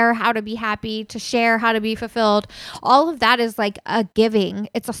share how to be happy, to share how to be fulfilled. All of that is like a giving.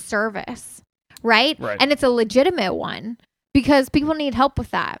 It's a service, right? And it's a legitimate one, because people need help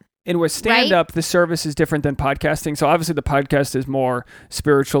with that. And with stand-up, the service is different than podcasting. So obviously the podcast is more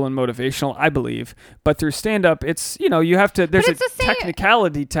spiritual and motivational, I believe. But through stand-up, it's, you have to, there's a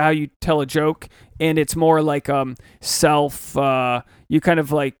technicality to how you tell a joke. And it's more like you kind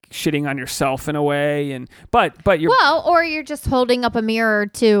of like shitting on yourself in a way. But you're... Well, or you're just holding up a mirror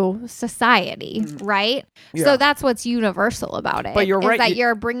to society, right? Yeah. So that's what's universal about it. But you're right. That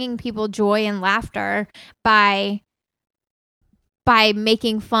you're bringing people joy and laughter by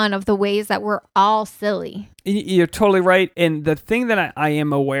making fun of the ways that we're all silly. You're totally right. And the thing that I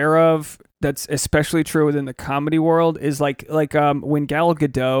am aware of that's especially true within the comedy world is like when Gal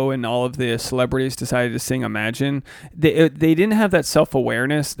Gadot and all of the celebrities decided to sing Imagine, they didn't have that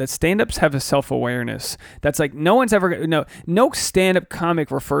self-awareness. That stand-ups have a self-awareness that's like no stand-up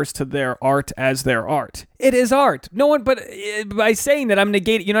comic refers to their art as their art. It is art. No one, but by saying that, I'm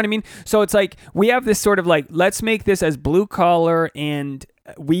negating, you know what I mean? So it's like we have this sort of like, let's make this as blue collar and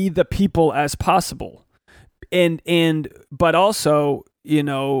we the people as possible. But also,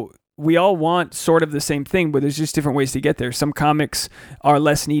 we all want sort of the same thing, but there's just different ways to get there. Some comics are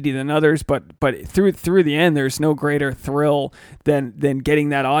less needy than others, but through the end, there's no greater thrill than getting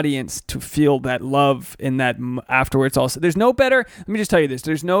that audience to feel that love in that afterwards. Also, there's no better. Let me just tell you this: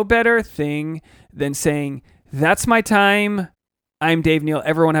 there's no better thing than saying, "That's my time. I'm Dave Neal.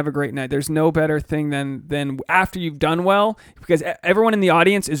 Everyone have a great night." There's no better thing than after you've done well, because everyone in the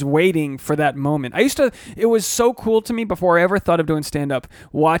audience is waiting for that moment. It was so cool to me before I ever thought of doing stand-up,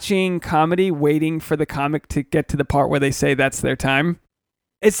 watching comedy, waiting for the comic to get to the part where they say that's their time.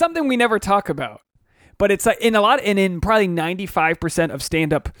 It's something we never talk about, but it's like in probably 95% of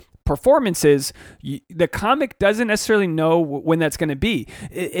stand-up performances, the comic doesn't necessarily know when that's going to be.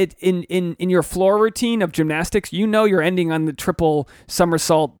 In your floor routine of gymnastics, you're ending on the triple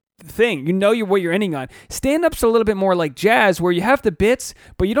somersault thing. You know what you're ending on. Stand-up's a little bit more like jazz, where you have the bits,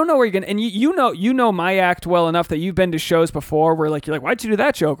 but you don't know where you're gonna. And you know my act well enough that you've been to shows before where you're like, why'd you do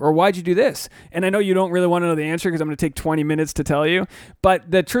that joke, or why'd you do this? And I know you don't really want to know the answer because I'm gonna take 20 minutes to tell you. But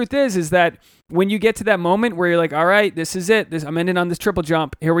the truth is that when you get to that moment where you're like, all right, this is it. I'm ending on this triple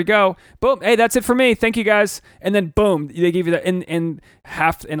jump. Here we go. Boom. Hey, that's it for me. Thank you guys. And then boom, they give you that. And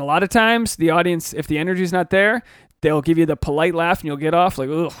a lot of times the audience, if the energy's not there, they'll give you the polite laugh and you'll get off like,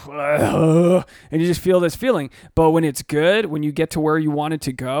 ugh, and you just feel this feeling. But when it's good, when you get to where you wanted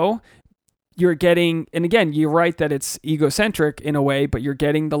to go, you're getting, and again, you're right that it's egocentric in a way, but you're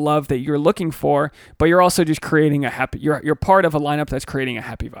getting the love that you're looking for, but you're also just creating a happy, you're part of a lineup that's creating a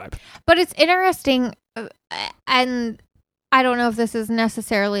happy vibe. But it's interesting, and I don't know if this is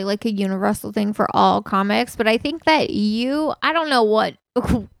necessarily like a universal thing for all comics, but I think that I don't know what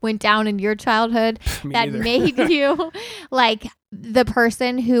went down in your childhood that made you like the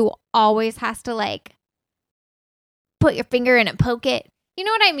person who always has to like put your finger in and poke it. You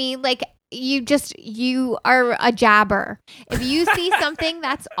know what I mean? Like you are a jabber. If you see something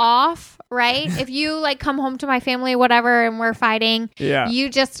that's off, right? If you like come home to my family, whatever, and we're fighting, you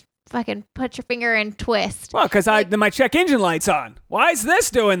just fucking put your finger and twist. Well, because my check engine light's on. Why is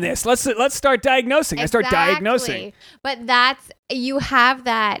this doing this? Let's start diagnosing. Exactly. I start diagnosing. But you have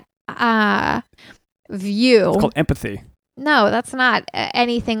that view. It's called empathy. No, that's not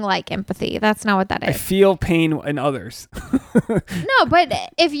anything like empathy. That's not what that is. I feel pain in others. No, but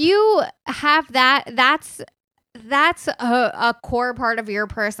if you have that, that's a core part of your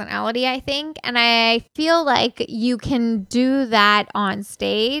personality, I think. And I feel like you can do that on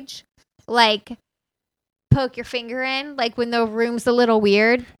stage. Like poke your finger in, like when the room's a little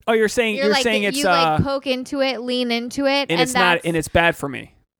weird. Oh, you're saying it's you like poke into it, lean into it, and it's bad for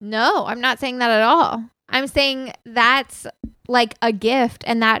me. No, I'm not saying that at all. I'm saying that's like a gift,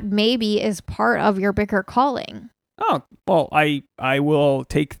 and that maybe is part of your bigger calling. Oh, well, I will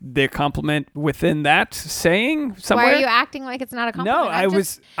take the compliment within that saying somewhere. Why are you acting like it's not a compliment?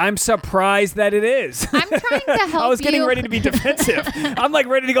 No, I'm surprised that it is. I'm trying to help you. I was getting ready to be defensive. I'm like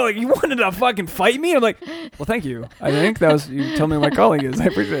ready to go, like, you wanted to fucking fight me? I'm like, well, thank you. I think that was, you tell me what my calling is. I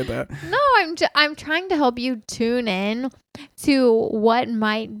appreciate that. No, I'm trying to help you tune in to what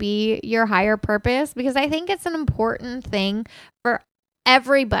might be your higher purpose, because I think it's an important thing for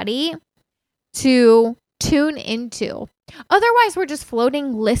everybody to tune into. Otherwise, we're just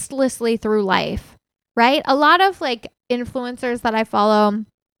floating listlessly through life, right? A lot of like influencers that I follow,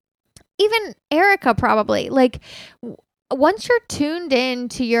 even Erica probably, like once you're tuned in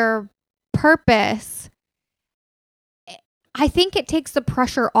to your purpose, I think it takes the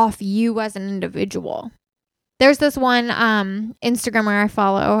pressure off you as an individual. There's this one Instagrammer I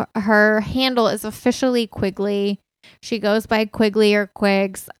follow. Her handle is officially Quigley. She goes by Quigley or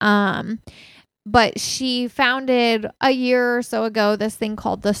Quigs. But she founded a year or so ago this thing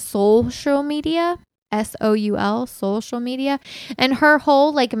called the social media, SOUL, social media. And her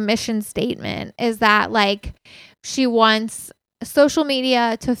whole like mission statement is that like she wants social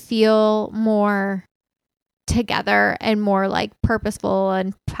media to feel more together and more like purposeful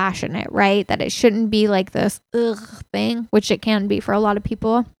and passionate, right? That it shouldn't be like this thing, which it can be for a lot of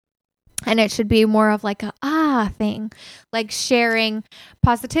people. And it should be more of like a thing, like sharing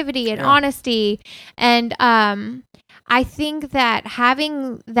positivity and honesty. And I think that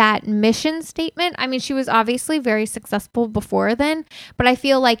having that mission statement, I mean, she was obviously very successful before then, but I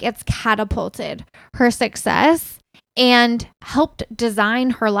feel like it's catapulted her success and helped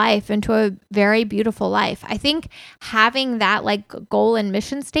design her life into a very beautiful life. I think having that like goal and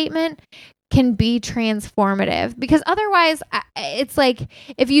mission statement can be transformative, because otherwise it's like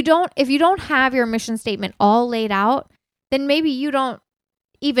if you don't have your mission statement all laid out, then maybe you don't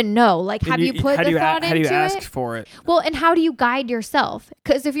even know, like, have you put the thought into it? How do you ask for it? Well, and how do you guide yourself?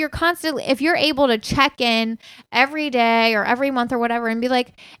 Because if you're able to check in every day or every month or whatever and be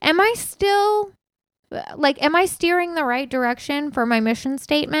like, am I steering the right direction for my mission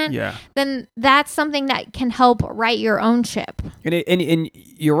statement? Yeah. Then that's something that can help right your own ship. And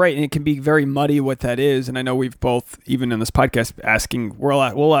you're right. And it can be very muddy what that is. And I know we've both, even in this podcast,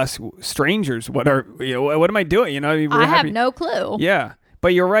 we'll ask strangers, what am I doing? I have no clue. Yeah.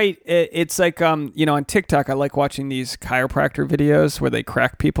 But you're right. It's like, on TikTok, I like watching these chiropractor videos where they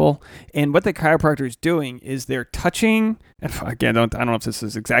crack people. And what the chiropractor is doing is they're touching and again, I don't know if this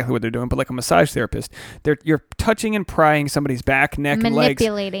is exactly what they're doing, but like a massage therapist, you're touching and prying somebody's back, neck, and legs.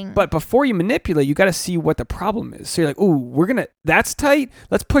 Manipulating. But before you manipulate, you got to see what the problem is. So you're like, ooh, that's tight.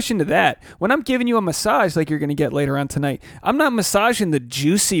 Let's push into that. When I'm giving you a massage like you're going to get later on tonight, I'm not massaging the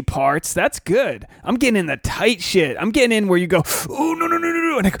juicy parts. That's good. I'm getting in the tight shit. I'm getting in where you go, ooh, no.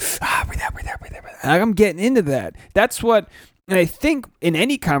 And I go, breathe out. And I'm getting into that. That's what, and I think in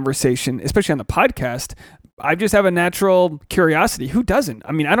any conversation, especially on the podcast, I just have a natural curiosity. Who doesn't?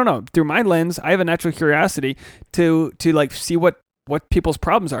 I mean, I don't know. Through my lens, I have a natural curiosity to like see what people's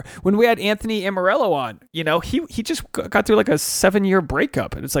problems are. When we had Anthony Amarello on, he just got through like a 7-year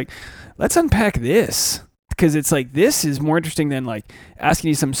breakup, and it's like, let's unpack this, because it's like, this is more interesting than like asking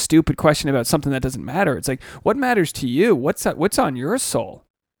you some stupid question about something that doesn't matter. It's like, what matters to you? What's on your soul?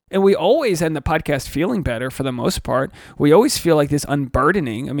 And we always end the podcast feeling better for the most part. We always feel like this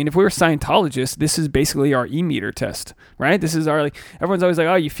unburdening. I mean, if we were Scientologists, this is basically our e-meter test, right? This is our, like, everyone's always like,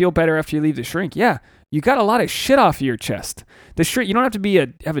 oh, you feel better after you leave the shrink. Yeah, you got a lot of shit off of your chest. The shrink, you don't have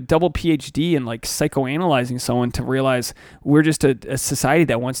to have a double PhD in like psychoanalyzing someone to realize we're just a society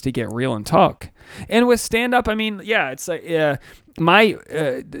that wants to get real and talk. And with stand-up, I mean, yeah, it's like,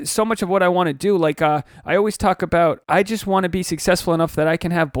 so much of what I want to do, like I always talk about, I just want to be successful enough that I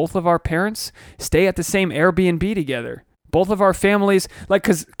can have both of our parents stay at the same Airbnb together. Both of our families, like,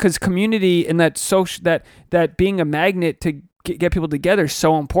 because community and that social, that being a magnet to get people together is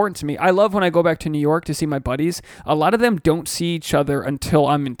so important to me. I love when I go back to New York to see my buddies. A lot of them don't see each other until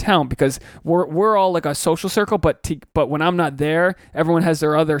I'm in town, because we're all like a social circle, but when I'm not there, everyone has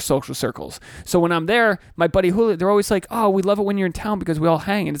their other social circles. So when I'm there, my buddy Julio, they're always like, oh, we love it when you're in town because we all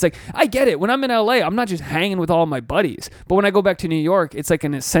hang. And it's like, I get it. When I'm in LA, I'm not just hanging with all my buddies. But when I go back to New York, it's like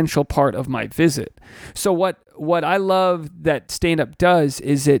an essential part of my visit. So what I love that stand-up does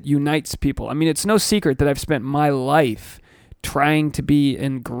is it unites people. I mean, it's no secret that I've spent my life trying to be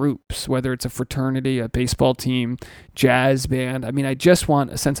in groups, whether it's a fraternity, a baseball team, jazz band. I mean, I just want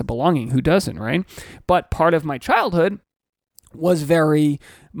a sense of belonging. Who doesn't, right? But part of my childhood was very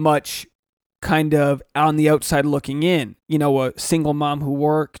much kind of on the outside looking in. A single mom who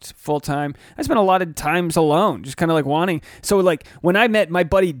worked full-time. I spent a lot of times alone, just kind of like wanting. So like when I met my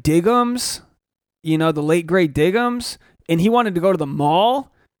buddy Diggums, the late great Diggums, and he wanted to go to the mall,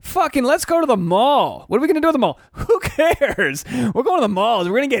 fucking let's go to the mall. What are we going to do at the mall? Who cares? We're going to the mall.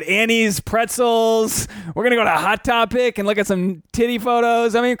 We're going to get Annie's pretzels. We're going to go to Hot Topic and look at some titty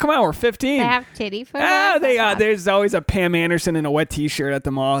photos. I mean, come on, we're 15. They have titty photos? There's always a Pam Anderson in a wet t-shirt at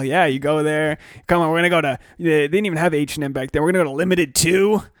the mall. Yeah, you go there. Come on, we're going to go to, they didn't even have H&M back then. We're going to go to Limited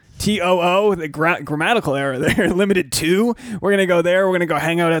 2. TOO, the grammatical error there, Limited 2. We're going to go there. We're going to go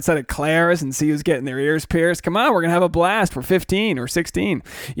hang out outside of Claire's and see who's getting their ears pierced. Come on, we're going to have a blast. We're 15 or 16.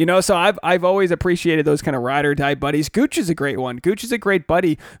 So I've always appreciated those kind of ride or die buddies. Gooch is a great one. Gooch is a great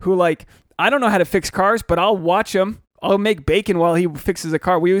buddy who, like, I don't know how to fix cars, but I'll watch him. I'll make bacon while he fixes a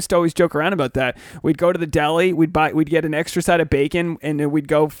car. We used to always joke around about that. We'd go to the deli, we'd get an extra side of bacon, and then we'd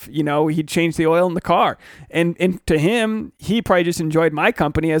go, he'd change the oil in the car. And to him, he probably just enjoyed my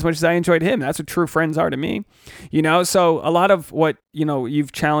company as much as I enjoyed him. That's what true friends are to me. So a lot of what,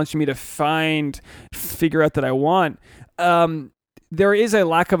 you've challenged me to figure out that I want, there is a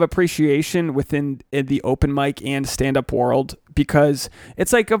lack of appreciation within the open mic and stand-up world, because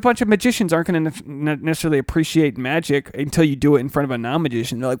it's like a bunch of magicians aren't going to necessarily appreciate magic until you do it in front of a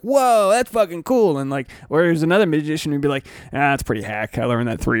non-magician. They're like, whoa, that's fucking cool. And like, whereas another magician would be like, that's pretty hack. I learned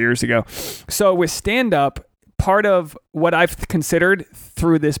that 3 years ago. So with stand-up, part of what I've considered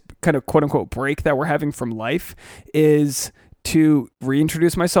through this kind of quote-unquote break that we're having from life is to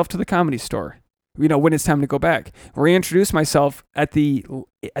reintroduce myself to the Comedy Store. When it's time to go back, reintroduce myself at the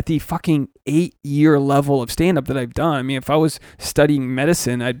fucking 8-year level of stand-up that I've done. I mean, if I was studying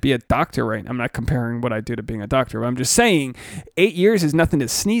medicine, I'd be a doctor, right? I'm not comparing what I do to being a doctor, but I'm just saying 8 years is nothing to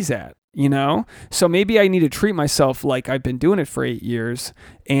sneeze at, So maybe I need to treat myself like I've been doing it for 8 years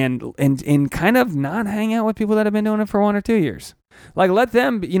and kind of not hang out with people that have been doing it for 1 or 2 years. Like, let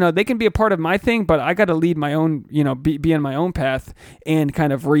them, they can be a part of my thing, but I got to lead my own, be in my own path and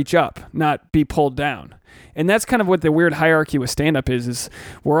kind of reach up, not be pulled down. And that's kind of what the weird hierarchy with stand-up is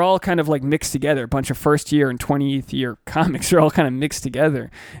we're all kind of like mixed together. A bunch of first year and 20th year comics are all kind of mixed together.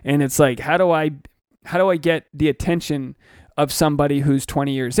 And it's like, how do I get the attention of somebody who's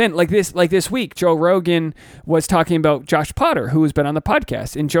 20 years in? Like this week, Joe Rogan was talking about Josh Potter, who has been on the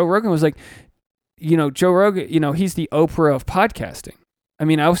podcast. And Joe Rogan was like, Joe Rogan, he's the Oprah of podcasting. I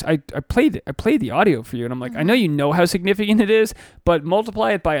mean, I played the audio for you, and I'm like, I know you know how significant it is, but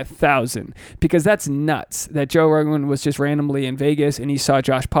multiply it by 1,000, because that's nuts that Joe Rogan was just randomly in Vegas and he saw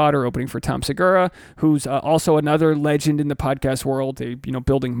Josh Potter opening for Tom Segura, who's also another legend in the podcast world. They,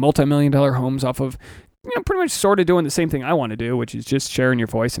 building multi-million-dollar homes off of, pretty much sort of doing the same thing I want to do, which is just sharing your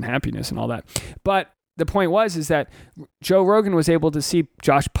voice and happiness and all that. But the point is that Joe Rogan was able to see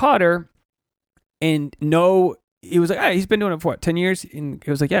Josh Potter and know. He was like, he's been doing it for what, 10 years? And he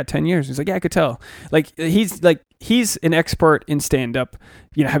was like, yeah, 10 years. He's like, yeah, I could tell. He's an expert in stand-up,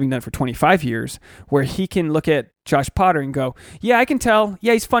 having done it for 25 years, where he can look at Josh Potter and go, yeah, I can tell.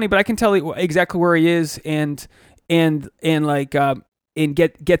 Yeah, he's funny, but I can tell exactly where he is and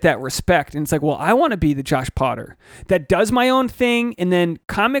get that respect. And it's like, well, I want to be the Josh Potter that does my own thing. And then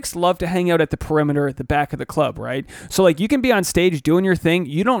comics love to hang out at the perimeter at the back of the club, right? So like you can be on stage doing your thing.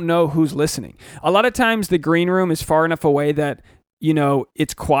 You don't know who's listening. A lot of times the green room is far enough away that,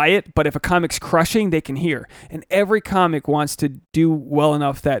 it's quiet, but if a comic's crushing, they can hear. And every comic wants to do well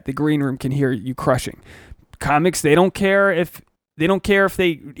enough that the green room can hear you crushing. Comics, they don't care if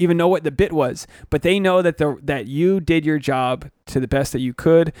they even know what the bit was, but they know that you did your job to the best that you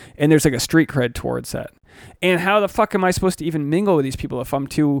could, and there's like a street cred towards that. And how the fuck am I supposed to even mingle with these people if I'm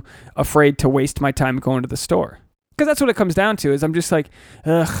too afraid to waste my time going to the store? Because that's what it comes down to, is I'm just like,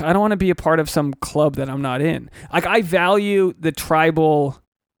 ugh, I don't want to be a part of some club that I'm not in. Like, I value the tribal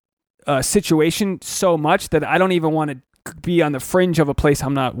situation so much that I don't even want to be on the fringe of a place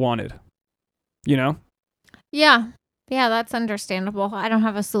I'm not wanted. Yeah. Yeah, that's understandable. I don't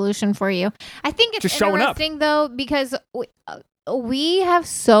have a solution for you. I think it's just interesting, though, because we have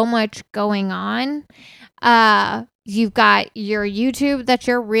so much going on. You've got your YouTube that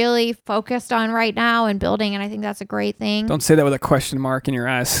you're really focused on right now and building, and I think that's a great thing. Don't say that with a question mark in your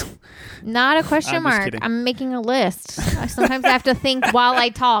eyes. Not a question mark. I'm making a list. Sometimes I have to think while I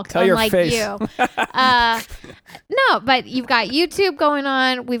talk. Tell your face. You. No, but you've got YouTube going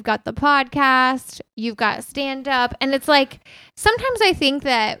on. We've got the podcast. You've got stand-up. And it's like, sometimes I think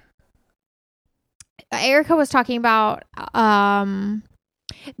that Erica was talking about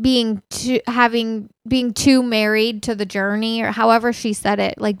being too married to the journey, or however she said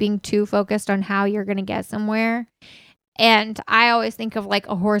it, like being too focused on how you're going to get somewhere. And I always think of like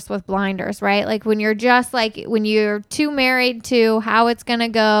a horse with blinders, right? Like when you're too married to how it's going to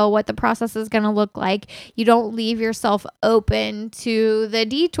go, what the process is going to look like, you don't leave yourself open to the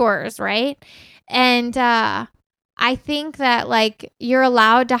detours, right? And I think that like you're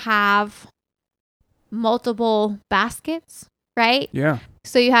allowed to have multiple baskets, right? Yeah.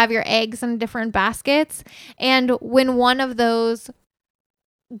 So you have your eggs in different baskets. And when one of those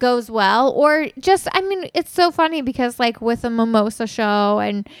goes well, or just, I mean, it's so funny because like with the Mimosa show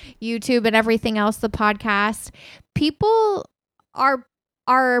and YouTube and everything else, the podcast, people are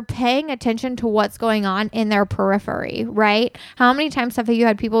paying attention to what's going on in their periphery, right? How many times have you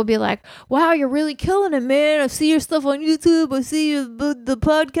had people be like, wow, you're really killing it, man. I see your stuff on YouTube. I see the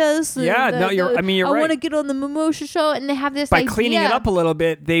podcast. Yeah, you're I right. want to get on the Mimosa show. And they have this By idea. cleaning it up a little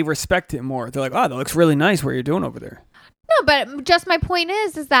bit, they respect it more. They're like, oh, that looks really nice what you're doing over there. No, but just my point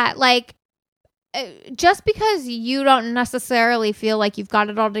is that like, just because you don't necessarily feel like you've got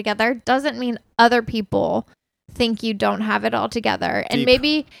it all together doesn't mean other people think you don't have it all together. And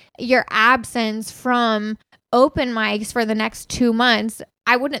maybe your absence from open mics for the next 2 months,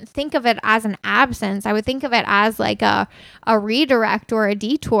 I wouldn't think of it as an absence. I would think of it as like a redirect or a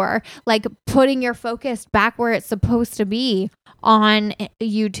detour, like putting your focus back where it's supposed to be on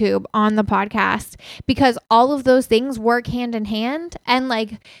YouTube, on the podcast, because all of those things work hand in hand. And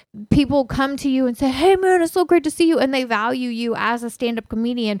like people come to you and say, hey man, it's so great to see you. And they value you as a stand-up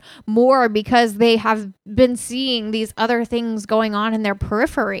comedian more because they have been seeing these other things going on in their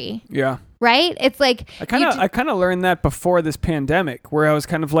periphery. Yeah. Right? It's like I kind of learned that before this pandemic, where I was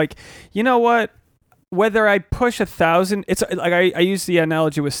kind of like, you know what? Whether I push 1,000, it's like I use the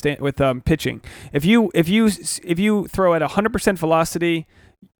analogy with pitching. If you throw at 100% velocity,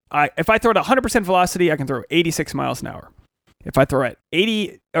 if I throw at 100% velocity, I can throw 86 miles an hour. If I throw at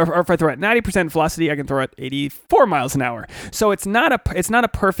 80, or if I throw at 90% velocity, I can throw at 84 miles an hour. So it's not a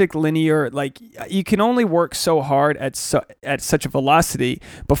perfect linear. Like you can only work so hard at such a velocity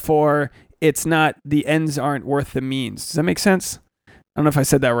before it's not, the ends aren't worth the means. Does that make sense? I don't know if I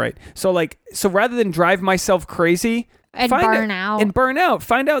said that right. So rather than drive myself crazy and burn out,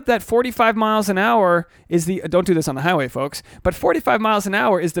 find out that 45 miles an hour is don't do this on the highway, folks, but 45 miles an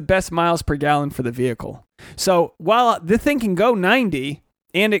hour is the best miles per gallon for the vehicle. So while the thing can go 90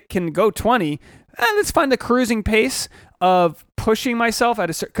 and it can go 20, let's find the cruising pace of pushing myself at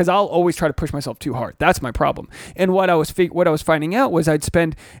a certain, because I'll always try to push myself too hard. That's my problem. And what I was finding out was I'd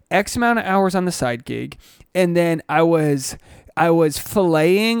spend X amount of hours on the side gig, and then I was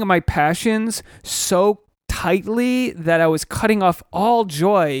filleting my passions so tightly that I was cutting off all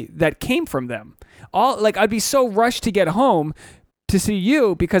joy that came from them. I'd be so rushed to get home to see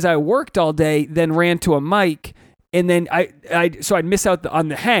you because I worked all day, then ran to a mic. And then so I'd miss out on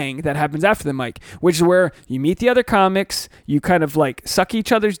the hang that happens after the mic, which is where you meet the other comics, you kind of like suck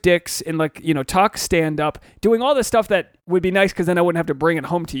each other's dicks and like, you know, talk stand up, doing all the stuff that would be nice because then I wouldn't have to bring it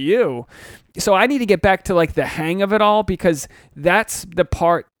home to you. So I need to get back to like the hang of it all, because that's the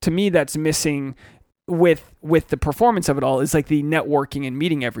part to me that's missing with the performance of it all, is like the networking and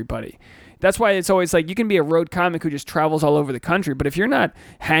meeting everybody. That's why it's always like you can be a road comic who just travels all over the country, but if you're not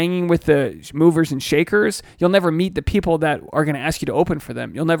hanging with the movers and shakers, you'll never meet the people that are going to ask you to open for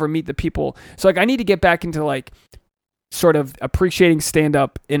them. You'll never meet the people. So like I need to get back into like sort of appreciating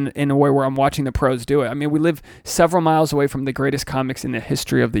stand-up in a way where I'm watching the pros do it. I mean, we live several miles away from the greatest comics in the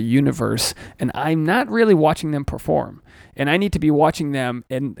history of the universe, and I'm not really watching them perform. And I need to be watching them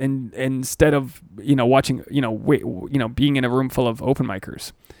and instead of, you know, watching, being in a room full of open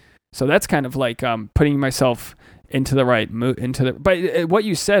micers. So that's kind of like putting myself into the right mood. But what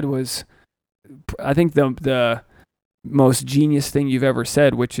you said was, I think the most genius thing you've ever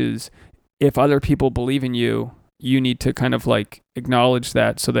said, which is if other people believe in you, you need to kind of like acknowledge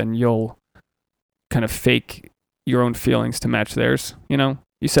that, so then you'll kind of fake your own feelings to match theirs. You know,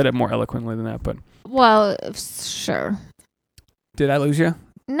 you said it more eloquently than that, but well, sure. Did I lose you?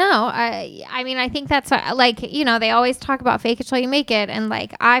 No, I mean, I think that's like, you know, they always talk about fake it till you make it. And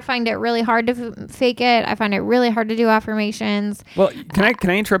like, I find it really hard to fake it. I find it really hard to do affirmations. Well, can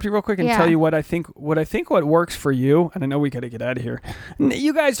I interrupt you real quick and tell you what I think what works for you? And I know we got to get out of here.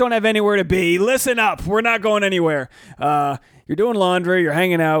 You guys don't have anywhere to be. Listen up. We're not going anywhere. You're doing laundry. You're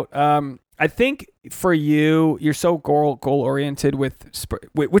hanging out. I think for you, you're so goal oriented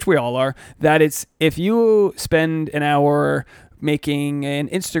which we all are, that it's if you spend an hour making an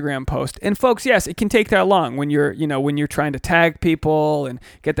Instagram post, and folks, yes, it can take that long when you're trying to tag people and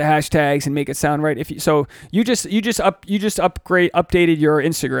get the hashtags and make it sound right. You just updated your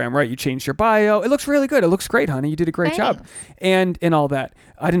Instagram, right? You changed your bio. It looks really good. It looks great, honey. You did a great job, and all that.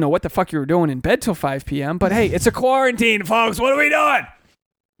 I didn't know what the fuck you were doing in bed till 5 p.m. But hey, it's a quarantine, folks. What are we doing?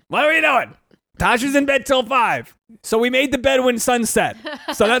 Tasha's in bed till 5. So we made the bed when sunset.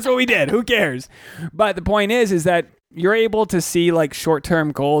 So that's what we did. Who cares? But the point is that you're able to see like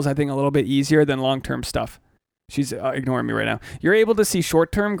short-term goals, I think, a little bit easier than long-term stuff. She's ignoring me right now. You're able to see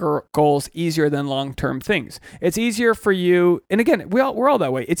short-term goals easier than long-term things. It's easier for you, and again, we're all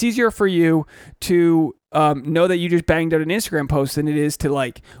that way. It's easier for you to know that you just banged out an Instagram post than it is to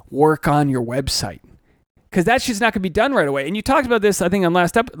like work on your website. Because that's just not going to be done right away. And you talked about this, I think, on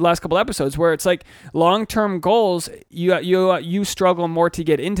last couple episodes, where it's like long-term goals, you struggle more to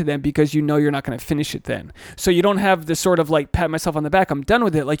get into them because you know you're not going to finish it then. So you don't have this sort of like pat myself on the back, I'm done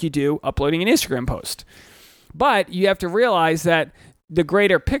with it, like you do uploading an Instagram post. But you have to realize that the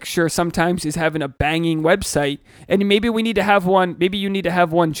greater picture sometimes is having a banging website, and maybe we need to have one. Maybe you need to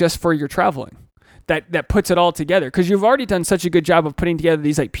have one just for your traveling. That puts it all together, because you've already done such a good job of putting together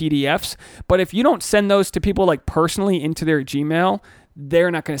these like PDFs. But if you don't send those to people like personally into their Gmail, they're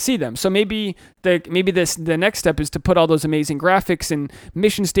not going to see them. So maybe the next step is to put all those amazing graphics and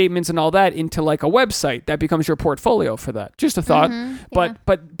mission statements and all that into like a website that becomes your portfolio for that. Just a thought. Yeah.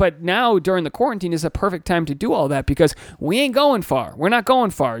 But now during the quarantine is a perfect time to do all that, because we ain't going far. We're not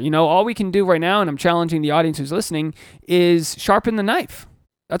going far. You know, all we can do right now, and I'm challenging the audience who's listening, is sharpen the knife.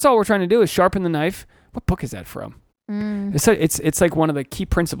 That's all we're trying to do, is sharpen the knife. What book is that from? It's like one of the key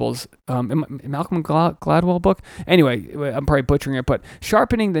principles. Malcolm Gladwell book. Anyway, I'm probably butchering it, but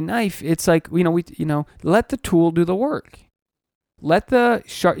sharpening the knife. It's like, let the tool do the work. Let the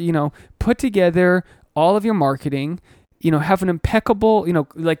put together all of your marketing. Have an impeccable.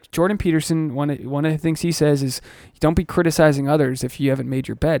 Like Jordan Peterson. One of the things he says is, don't be criticizing others if you haven't made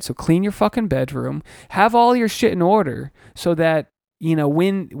your bed. So clean your fucking bedroom. Have all your shit in order, so that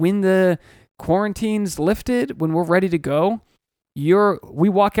when the quarantine's lifted, when we're ready to go, we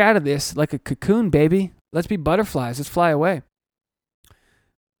walk out of this like a cocoon, baby. Let's be butterflies. Let's fly away.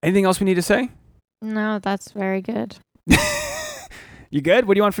 Anything else we need to say? No, that's very good. You good?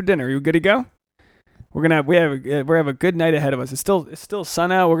 What do you want for dinner? Are you good to go? We have a good night ahead of us. It's still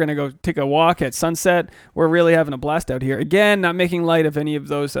sun out. We're gonna go take a walk at sunset. We're really having a blast out here. Again, not making light of any of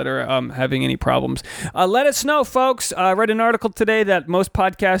those that are having any problems. Let us know, folks. I read an article today that most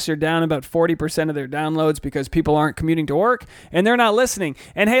podcasts are down about 40% of their downloads because people aren't commuting to work and they're not listening.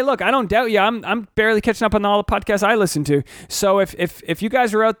 And hey, look, I don't doubt you. I'm barely catching up on all the podcasts I listen to. So if you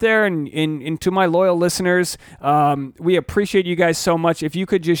guys are out there and to my loyal listeners, we appreciate you guys so much. If you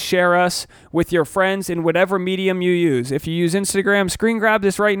could just share us with your friends in whatever medium you use. If you use Instagram, screen grab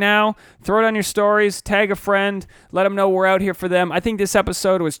this right now, throw it on your stories, tag a friend, let them know we're out here for them. I think this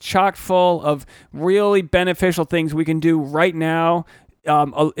episode was chock full of really beneficial things we can do right now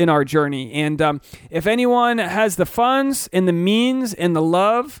in our journey. And if anyone has the funds and the means and the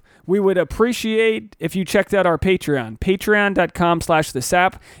love, we would appreciate if you checked out our Patreon,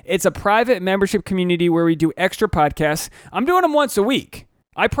 patreon.com/thesap. It's a private membership community where we do extra podcasts. I'm doing them once a week.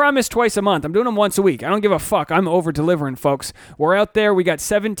 I promise twice a month. I'm doing them once a week. I don't give a fuck. I'm over-delivering, folks. We're out there. We got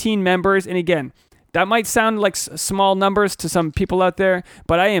 17 members. And again, that might sound like small numbers to some people out there,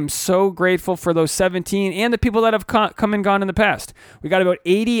 but I am so grateful for those 17 and the people that have come and gone in the past. We got about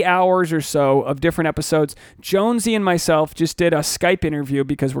 80 hours or so of different episodes. Jonesy and myself just did a Skype interview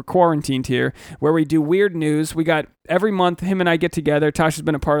because we're quarantined here, where we do weird news. We got every month, him and I get together. Tasha's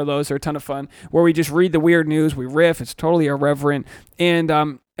been a part of those. They're a ton of fun, where we just read the weird news. We riff. It's totally irreverent.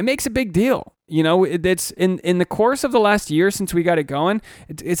 And it makes a big deal. You know, it's in the course of the last year since we got it going,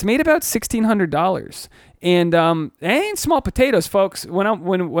 it's made about $1,600. And it ain't small potatoes, folks. When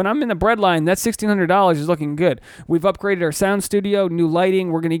I'm in the breadline, that $1,600 is looking good. We've upgraded our sound studio, new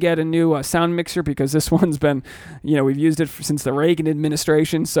lighting. We're going to get a new sound mixer because this one's been, we've used it since the Reagan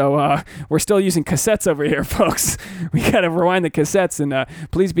administration. So we're still using cassettes over here, folks. We got to rewind the cassettes, and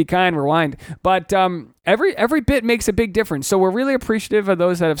please be kind, rewind. But every bit makes a big difference. So we're really appreciative of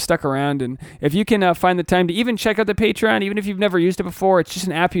those that have stuck around. And if you can find the time to even check out the Patreon, even if you've never used it before, it's just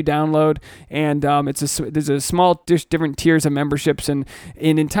an app you download, and there's a small different tiers of memberships. And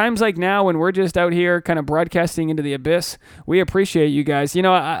in times like now, when we're just out here kind of broadcasting into the abyss, we appreciate you guys.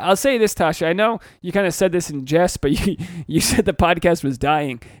 I'll say this, Tasha. I know you kind of said this in jest, but you said the podcast was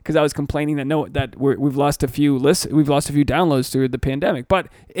dying because I was complaining that we've lost a few downloads through the pandemic. But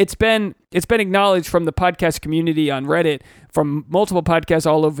it's been acknowledged from the podcast community on Reddit, from multiple podcasts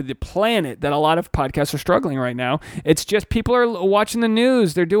all over the planet, that a lot of podcasts are struggling right now. It's just people are watching the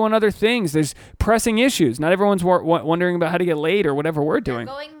news. They're doing other things. There's pressing issues. Not everyone's wondering about how to get laid or whatever we're doing.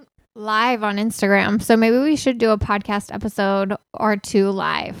 They're going live on Instagram. So maybe we should do a podcast episode or two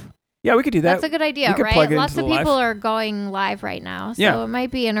live. Yeah, we could do that. That's a good idea, right? Lots of people are going live right now. So it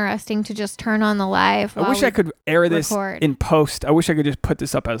might be interesting to just turn on the live. I wish I could air this in post. I wish I could just put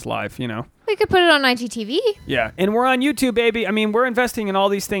this up as live, We could put it on IGTV. Yeah, and we're on YouTube, baby. I mean, we're investing in all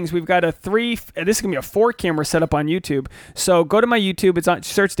these things. We've got this is going to be a 4-camera setup on YouTube. So go to my YouTube. It's on,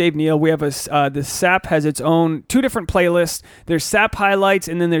 search Dave Neal. We have the SAP has its own 2 different playlists. There's SAP highlights,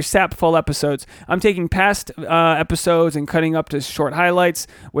 and then there's SAP full episodes. I'm taking past episodes and cutting up to short highlights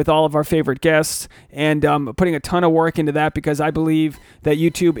with all of our favorite guests, and putting a ton of work into that because I believe that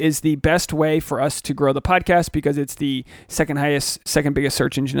YouTube is the best way for us to grow the podcast because it's the second biggest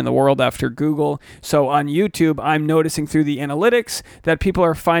search engine in the world after Google. So on YouTube, I'm noticing through the analytics that people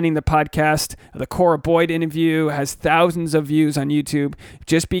are finding the podcast. The Cora Boyd interview has thousands of views on YouTube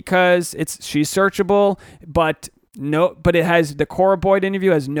just because she's searchable, but it has the Cora Boyd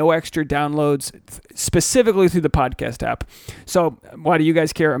interview has no extra downloads specifically through the podcast app. So why do you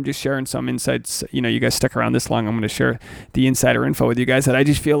guys care? I'm just sharing some insights. You guys stuck around this long. I'm going to share the insider info with you guys that I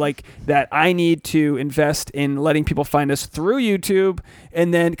just feel like that I need to invest in letting people find us through YouTube.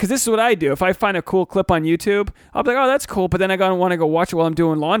 And then, because this is what I do. If I find a cool clip on YouTube, I'll be like, oh, that's cool. But then I want to go watch it while I'm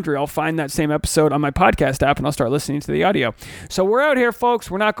doing laundry. I'll find that same episode on my podcast app and I'll start listening to the audio. So we're out here, folks.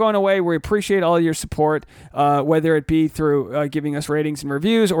 We're not going away. We appreciate all your support, whether it be through giving us ratings and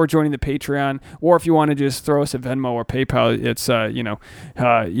reviews or joining the Patreon, or if you want to just throw us a Venmo or PayPal, it's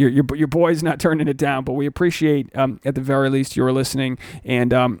your boy's not turning it down, but we appreciate at the very least you're listening.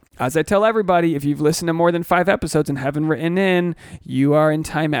 And as I tell everybody, if you've listened to more than 5 episodes and haven't written in, you are in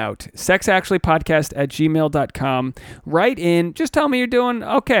timeout. sexactuallypodcast@gmail.com. Write in, just tell me you're doing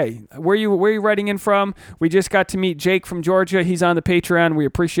okay. Where are you writing in from? We just got to meet Jake from Georgia. He's on the Patreon. We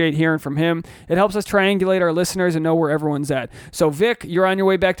appreciate hearing from him. It helps us triangulate our listeners and know where everyone's at. So Vic, you're on your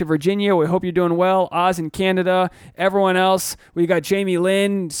way back to Virginia. We hope you're doing well. Oz in Canada. Everyone else, we got Jamie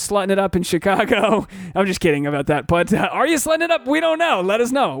Lynn slutting it up in Chicago. I'm just kidding about that. But are you slutting it up? We don't know. Let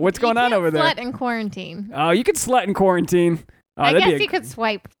us know. What's going on over there? Slut in quarantine. Oh, you could slut in quarantine. I guess you could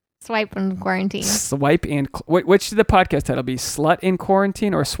swipe in quarantine. Swipe and... Which the podcast title be? Slut in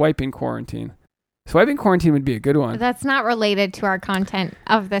quarantine or swipe in quarantine? Swipe in quarantine would be a good one. That's not related to our content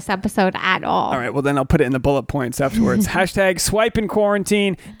of this episode at all. All right, well then I'll put it in the bullet points afterwards. Hashtag swipe in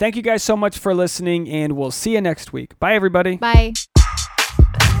quarantine. Thank you guys so much for listening, and we'll see you next week. Bye, everybody. Bye.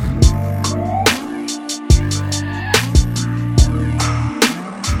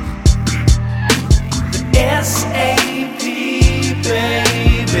 S-A